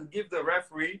guys and give the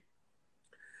referee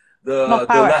the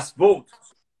last vote.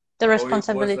 The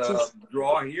responsibilities. So it was a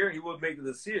draw here, he would make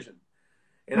the decision.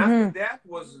 And after that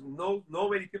was no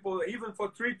many people, even for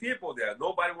 3 people there,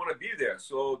 nobody want to be there.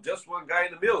 So just one guy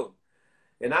in the middle.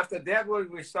 And after that,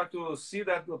 we start to see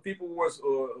that the people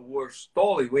were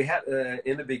stalling. We had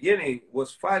in the beginning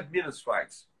was 5 minutes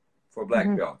fights for black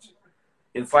belts.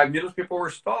 In 5 minutes, people were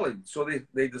stalling. So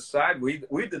they decide, we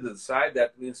did decide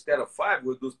that instead of 5,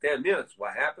 we'll do 10 minutes.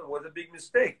 What happened was a big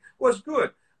mistake. It was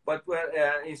good. But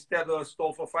instead of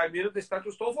stall for 5 minutes, they started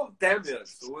to stall for 10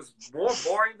 minutes. So it was more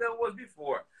boring than it was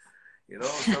before. You know,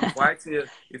 some fights,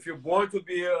 if you're born to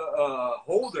be a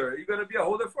holder, you're going to be a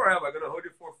holder forever. I'm going to hold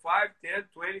you for 5, 10,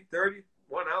 20, 30,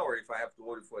 1 hour if I have to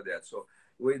hold you for that. So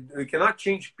we cannot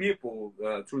change people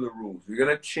through the rules. We're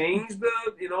going to change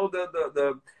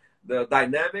the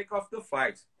dynamic of the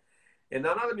fights. And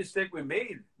another mistake we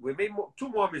made 2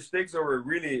 more mistakes that were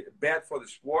really bad for the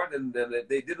sport, and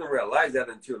they didn't realize that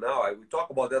until now. We talk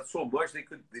about that so much, they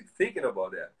could be thinking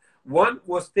about that. One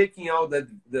was taking out the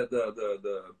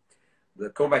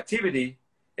combativity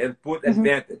and put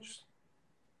advantage.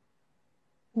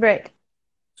 Right.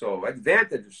 So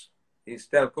advantages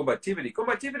instead of combativity.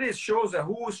 Combativity shows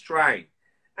who is trying.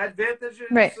 Advantage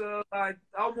is I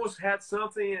almost had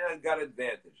something and I got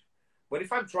advantage. But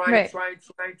if I'm trying,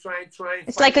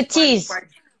 it's like a tease.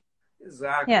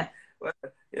 Exactly. Yeah. But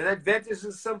an advantage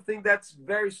is something that's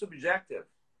very subjective.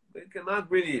 You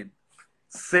cannot really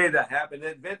say that happened. An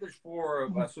advantage for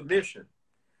a submission.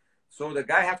 So the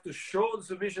guy has to show the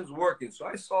submission's working. So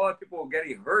I saw a lot of people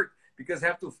getting hurt because they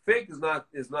have to fake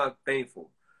is not painful.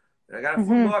 And I got a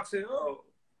foot lock saying, oh,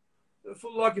 the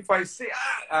foot lock, if I say,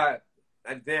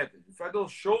 advantage. If I don't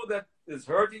show that it's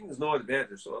hurting, there's no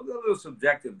advantage. So a little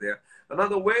subjective there.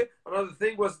 Another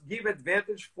thing was give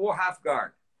advantage for half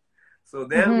guard. So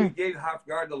then we gave half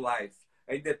guard a life,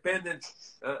 a independent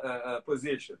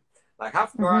position. Like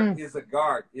half guard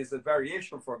is a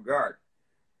variation for guard.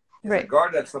 It's a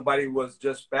guard that somebody was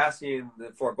just passing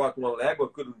and forgot one leg or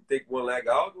couldn't take one leg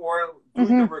out, or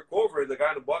during the recovery, the guy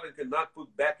on the bottom cannot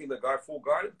put back in the guard full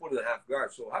guard and put in half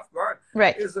guard. So half guard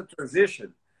is a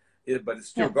transition, but it's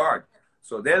still guard.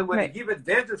 So then when you give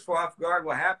advantage for half guard,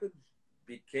 what happened?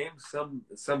 Became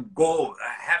some goal,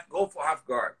 a half goal for half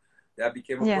guard. That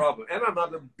became a problem. And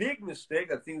another big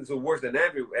mistake, I think is worse than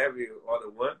every other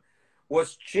one,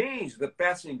 was change the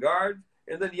passing guard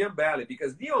and then the Yambali,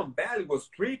 because the Yambali was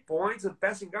 3 points and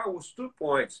passing guard was 2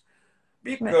 points.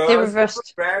 They Because the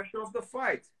reversed. progression of the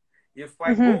fight. If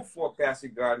I go for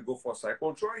passing guard, go for side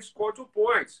control, I score 2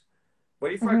 points.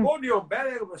 But if I go Leon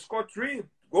Bailey, I score 3.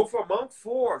 Go for mount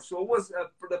 4. So it was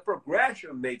the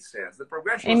progression made sense. The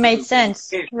progression It was made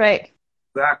sense, right?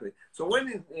 Exactly. So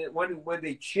when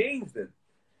they changed it,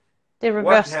 They what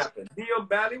reversed. happened? Leon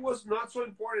Bailey was not so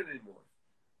important anymore.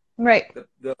 Right.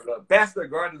 The pass the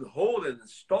guard and hold it and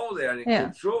stall there and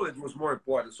control it was more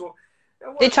important. So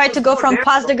they tried to go from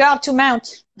pass the guard to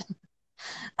mount.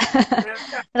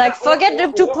 Like, forget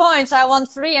the 2 points. I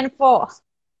want 3 and 4.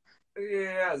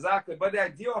 Yeah, exactly. But the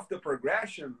idea of the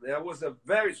progression, that was a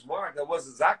very smart. That was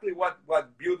exactly what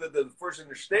built the first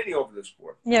understanding of the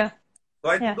sport. Yeah. So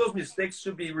I think those mistakes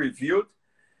should be reviewed,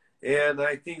 and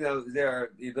I think that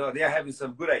they're having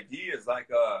some good ideas, like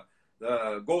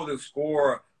the golden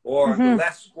score or the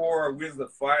last score wins the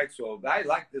fight. So I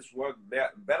like this one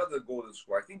better than golden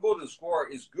score. I think golden score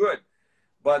is good.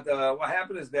 But what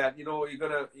happened is that you're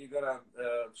gonna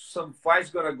some fights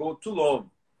gonna go too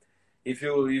long. If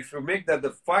you make that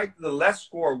the last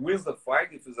score wins the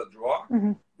fight, if it's a draw,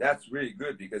 that's really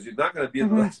good because you're not gonna be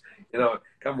the last.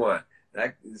 Come on,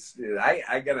 I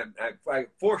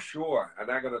for sure I'm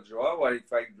not gonna draw. But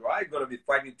if I draw, I'm gonna be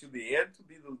fighting to the end to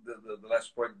be the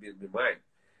last point be mine.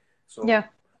 So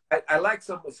I like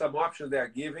some options they are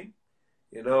giving.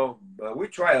 But we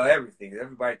try everything.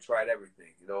 Everybody tried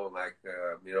everything. Like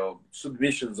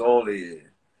submissions only,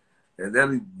 and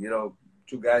then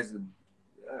 2 guys.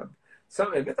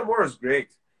 Some Metamora is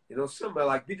great. Some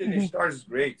like BJJ Stars is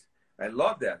great. I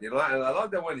love that. I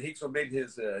love that when Rickson made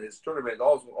his tournament.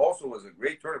 Also was a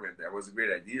great tournament. That was a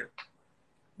great idea.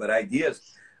 But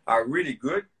ideas are really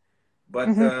good. But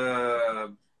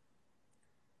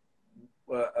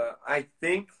I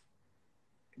think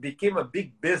it became a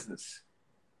big business.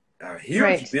 A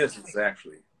huge business,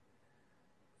 actually.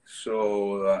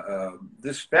 So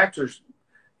this factors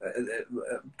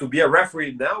to be a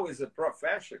referee now is a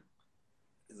profession.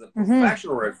 It's a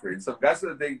professional referee. Some guys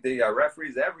they are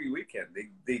referees every weekend.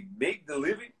 They make the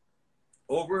living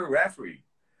over a referee,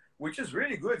 which is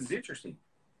really good. It's interesting.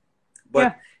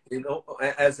 But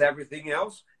as everything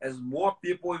else, as more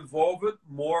people involved,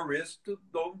 more risk to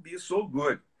don't be so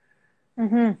good.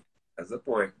 That's the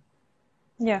point.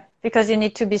 Yeah, because you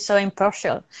need to be so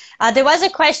impartial. There was a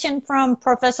question from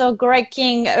Professor Greg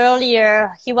King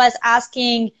earlier. He was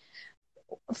asking,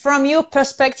 from your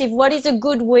perspective, what is a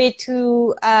good way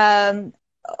to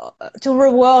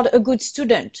reward a good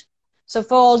student? So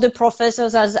for all the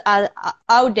professors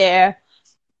out there,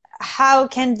 how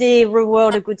can they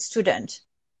reward a good student?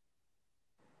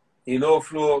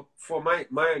 Flo, for my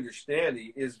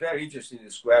understanding, is very interesting,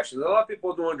 this question. A lot of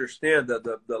people don't understand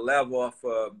the level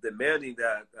of demanding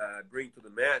that I bring to the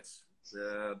mats.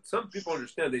 Some people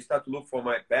understand. They start to look for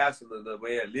my past and the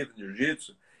way I live in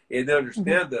Jiu-Jitsu, and they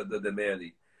understand the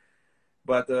demanding.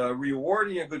 But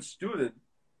rewarding a good student,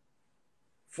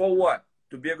 for what?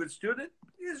 To be a good student?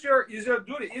 Is your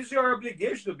duty, is your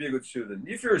obligation to be a good student.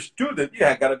 If you're a student, you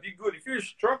got to be good. If you're a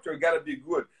instructor, you got to be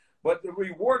good. But to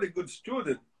reward a good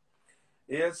student,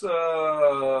 is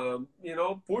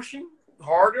pushing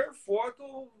harder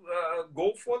to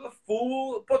go for the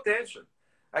full potential.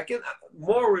 I can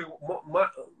more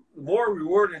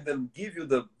rewarding than give you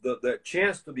the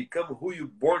chance to become who you're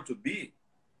born to be.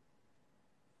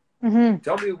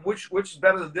 Tell me which is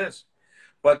better than this.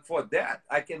 But for that,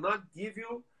 I cannot give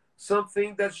you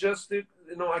something that's just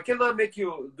I cannot make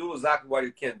you do exactly what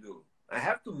you can do. I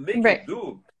have to make you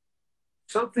do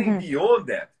something beyond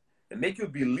that. And make you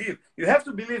believe. You have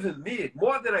to believe in me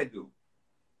more than I do.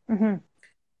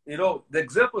 The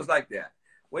example is like that.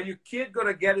 When your kid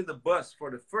gonna get in the bus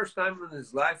for the first time in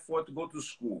his life to go to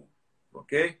school,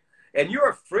 okay? And you're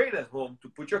afraid at home to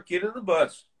put your kid in the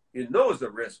bus. You know there's a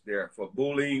risk there for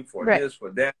bullying, for this,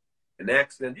 for that, an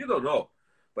accident. You don't know.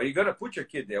 But you're gonna put your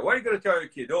kid there. What are you gonna tell your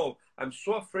kid? Oh, I'm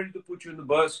so afraid to put you in the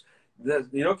bus.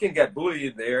 You can get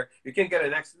bullied in there. You can get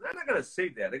an accident. They're not gonna say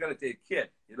that. They're gonna say, kid,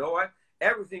 you know what?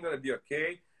 Everything gonna be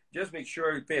okay. Just make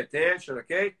sure you pay attention,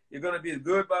 okay? You're gonna be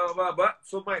good, blah blah blah. But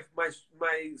so my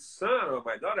son or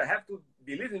my daughter have to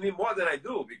believe in me more than I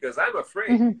do because I'm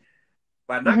afraid.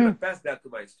 But I'm not gonna pass that to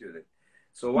my student.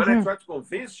 So when I try to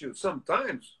convince you,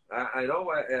 sometimes I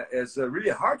know it's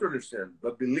really hard to understand,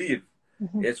 but believe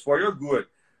it's for your good.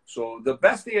 So the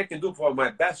best thing I can do for my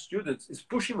best students is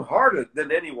push them harder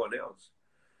than anyone else.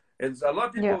 And a lot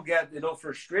of people get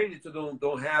frustrated to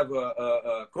don't have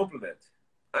a compliment.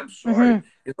 I'm sorry.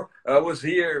 I was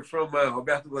here from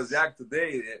Roberto Wozniak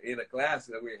today in a class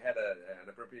that we had an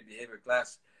appropriate behavior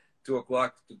class,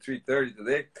 2:00 to 3:30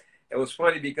 today. It was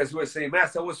funny because he was saying,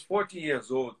 Master, I was 14 years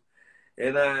old,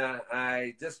 and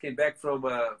I just came back from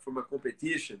a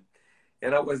competition,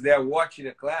 and I was there watching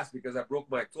a class because I broke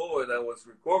my toe and I was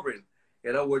recovering.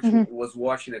 And I was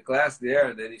watching a class there,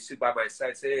 and then he sit by my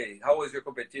side, say, "Hey, how was your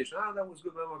competition?" "Oh, that was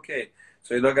good, man. Okay.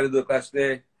 So you're not gonna do the class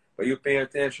today, but you paying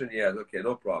attention?" "Yes." "Okay,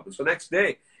 no problem." So next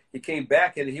day he came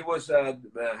back and he was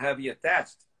having a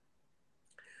test.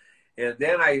 And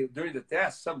then during the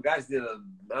test, some guys did a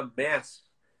mess.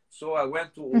 So I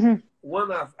went to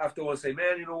one after one, say,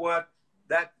 "Man, you know what?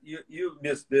 That you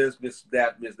missed this, missed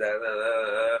that, missed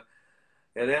that."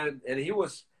 And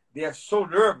they are so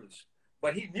nervous.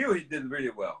 But he knew he did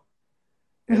really well.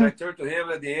 And I turned to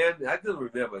him at the end. I didn't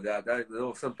remember that. I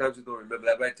know sometimes you don't remember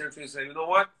that. But I turned to him and said, "You know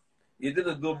what? You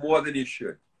didn't do more than you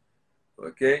should."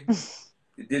 Okay?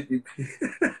 You did.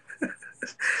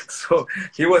 So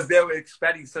he was there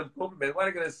expecting some compliment. What am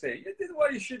I going to say? You did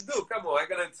what you should do. Come on. I'm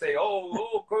going to say,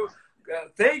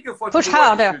 thank you for push doing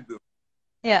harder. what you should do.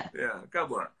 Yeah. Yeah,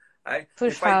 come on.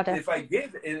 Push harder. If I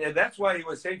gave, and that's why he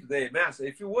was saying today, Master,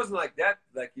 if it wasn't like that,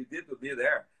 like you did to me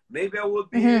there, maybe I would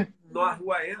be not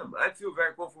who I am. I feel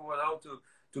very comfortable now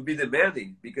to be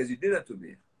demanding because you did that to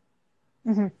me.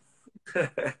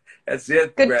 That's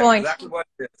it. Good Greg. point. Exactly what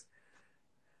it is.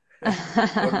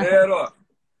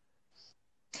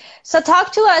 So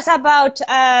talk to us about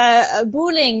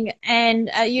bullying and,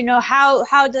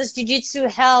 how does Jiu-Jitsu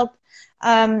help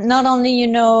not only,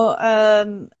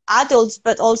 adults,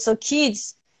 but also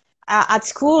kids at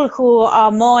school who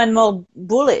are more and more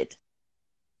bullied?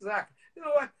 Exactly. You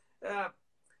know what?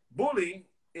 Bullying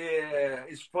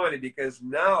is funny because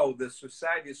now the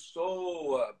society is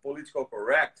so political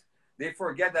correct. They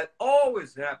forget that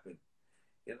always happened.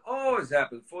 It always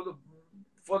happened. For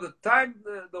the time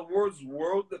the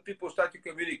world, the people start to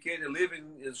communicate and live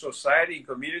in society, in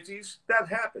communities, that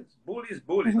happens. Bully is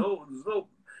bully. No,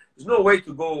 there's no way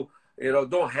to go,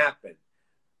 don't happen.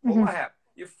 But what happens?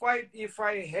 If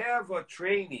I have a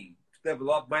training to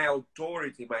develop my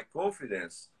authority, my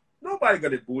confidence, nobody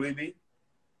gonna bully me.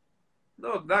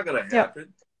 No, not gonna happen.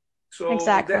 Yeah. So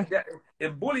exactly.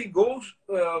 And bullying goes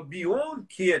beyond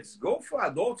kids. Go for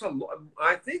adults.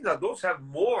 I think adults have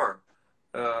more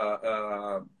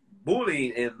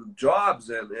bullying in jobs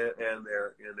and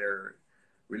their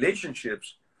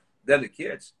relationships than the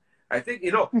kids. I think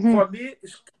for me,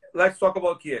 let's talk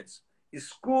about kids.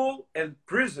 School and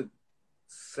prison,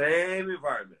 same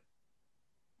environment.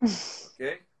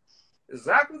 Okay,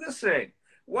 exactly the same.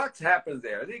 What happens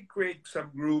there? They create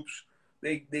some groups.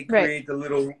 They create a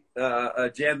little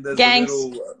agendas, gangs. A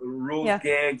little rules,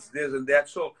 gangs, this and that.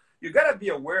 So you got to be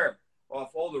aware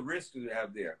of all the risks you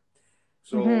have there.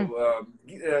 So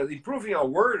improving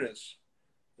awareness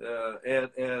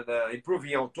and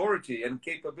improving authority and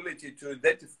capability to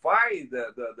identify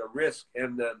the risk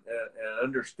and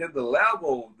understand the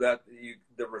level that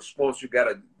the response you got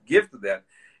to give to that,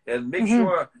 and make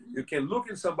sure you can look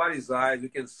in somebody's eyes. You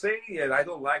can say, "Yeah, I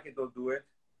don't like it. Don't do it.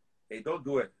 Hey, don't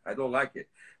do it. I don't like it."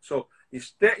 So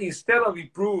instead of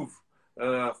improve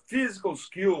physical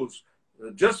skills,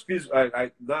 just physical,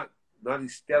 not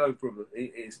instead of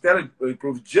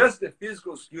improve just the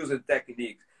physical skills and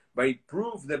techniques, but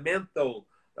improve the mental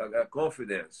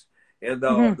confidence and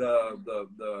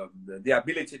the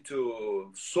ability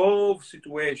to solve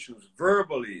situations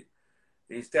verbally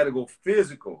instead of go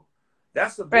physical.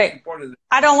 That's the most important.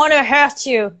 I don't want to hurt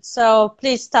you, so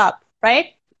please stop.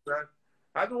 Right?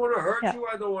 I don't want to hurt you.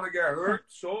 I don't want to get hurt,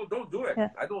 so don't do it.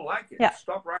 I don't like it.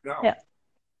 Stop right now.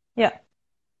 Yeah.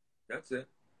 That's it.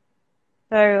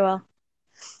 Very well.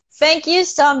 Thank you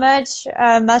so much,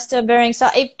 Master Beering. So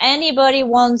if anybody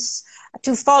wants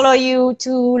to follow you,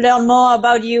 to learn more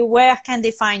about you, where can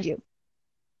they find you?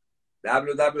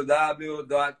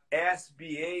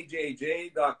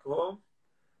 www.sbajj.com.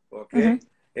 Okay.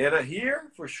 And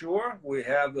here, for sure, we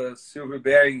have Silver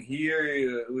Beering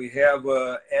here. We have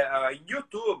in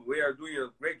YouTube, we are doing a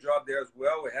great job there as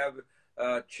well. We have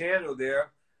a channel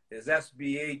there. It's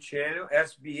SBA channel,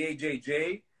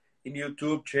 SBAJJ in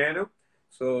YouTube channel.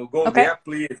 So go there,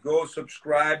 please. Go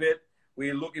subscribe it.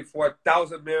 We're looking for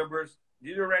 1,000 members.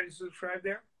 Did you already subscribe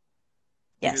there?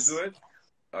 Yes. Did you do it?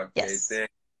 Okay, yes.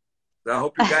 Thanks. So I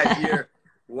hope you guys here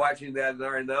watching that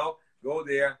right now. Go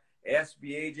there,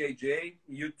 SBAJJ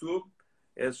YouTube,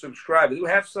 and subscribe. We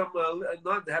have some,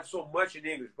 not have so much in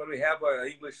English, but we have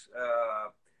English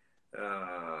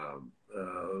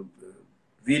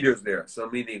videos there,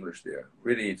 some in English there.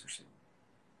 Really interesting.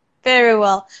 Very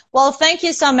well. Well, thank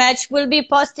you so much. We'll be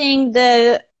posting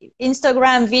the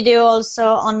Instagram video also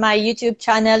on my YouTube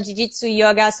channel, Jiu Jitsu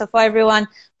Yoga. So for everyone,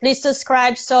 please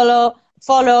subscribe, follow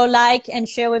follow, like, and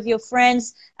share with your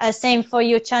friends. Same for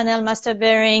your channel, Master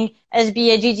Bearing,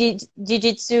 SBA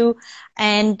Jiu-Jitsu.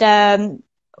 And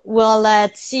we'll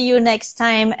see you next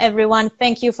time, everyone.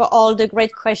 Thank you for all the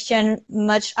great questions.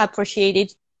 Much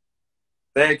appreciated.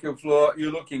 Thank you, Flo.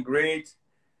 You're looking great.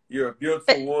 You're a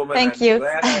beautiful woman. Thank I'm you.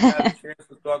 glad I had a chance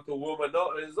to talk to a woman.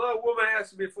 No, there's no woman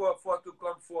asked me for to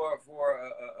come for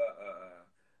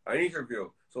an interview.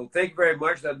 So thank you very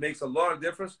much. That makes a lot of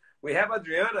difference. We have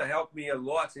Adriana help me a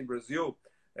lot in Brazil.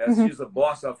 As she's the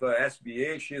boss of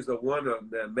SBA. She's the one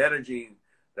managing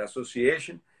the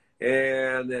association.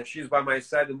 And she's by my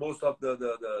side in most of the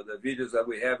videos that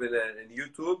we have in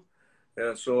YouTube.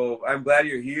 So I'm glad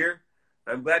you're here.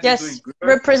 I'm glad you're doing good.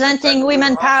 Representing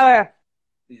women power.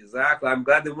 Exactly. I'm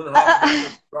glad the Wim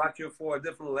Hof brought you for a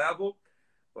different level.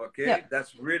 Okay. Yep.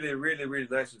 That's really, really, really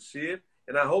nice to see it.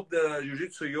 And I hope the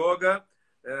Jiu-Jitsu Yoga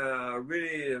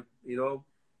really,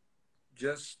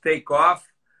 just take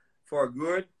off for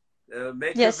good.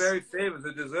 Make you very famous.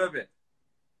 You deserve it.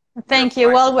 Thank you.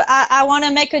 Well, I want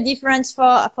to make a difference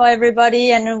for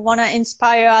everybody and want to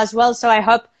inspire as well. So I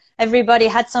hope everybody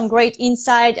had some great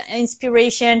insight,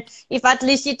 inspiration. If at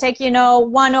least you take,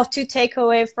 one or two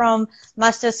takeaway from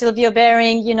Master Silvio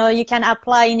Bearing, you can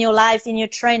apply in your life, in your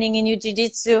training, in your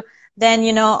jiu-jitsu,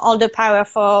 then, all the power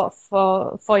for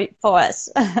us.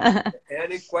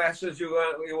 Any questions you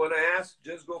want to ask,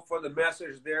 just go for the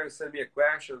message there and send me a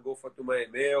question. Go to my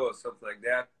email or something like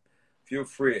that. Feel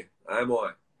free. I'm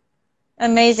on.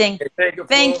 Amazing. Okay, thank you.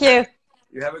 Thank you.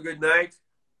 You have a good night.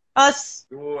 Us.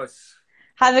 Yours.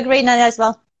 Have a great night as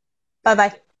well.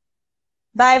 Bye-bye.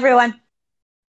 Bye, everyone.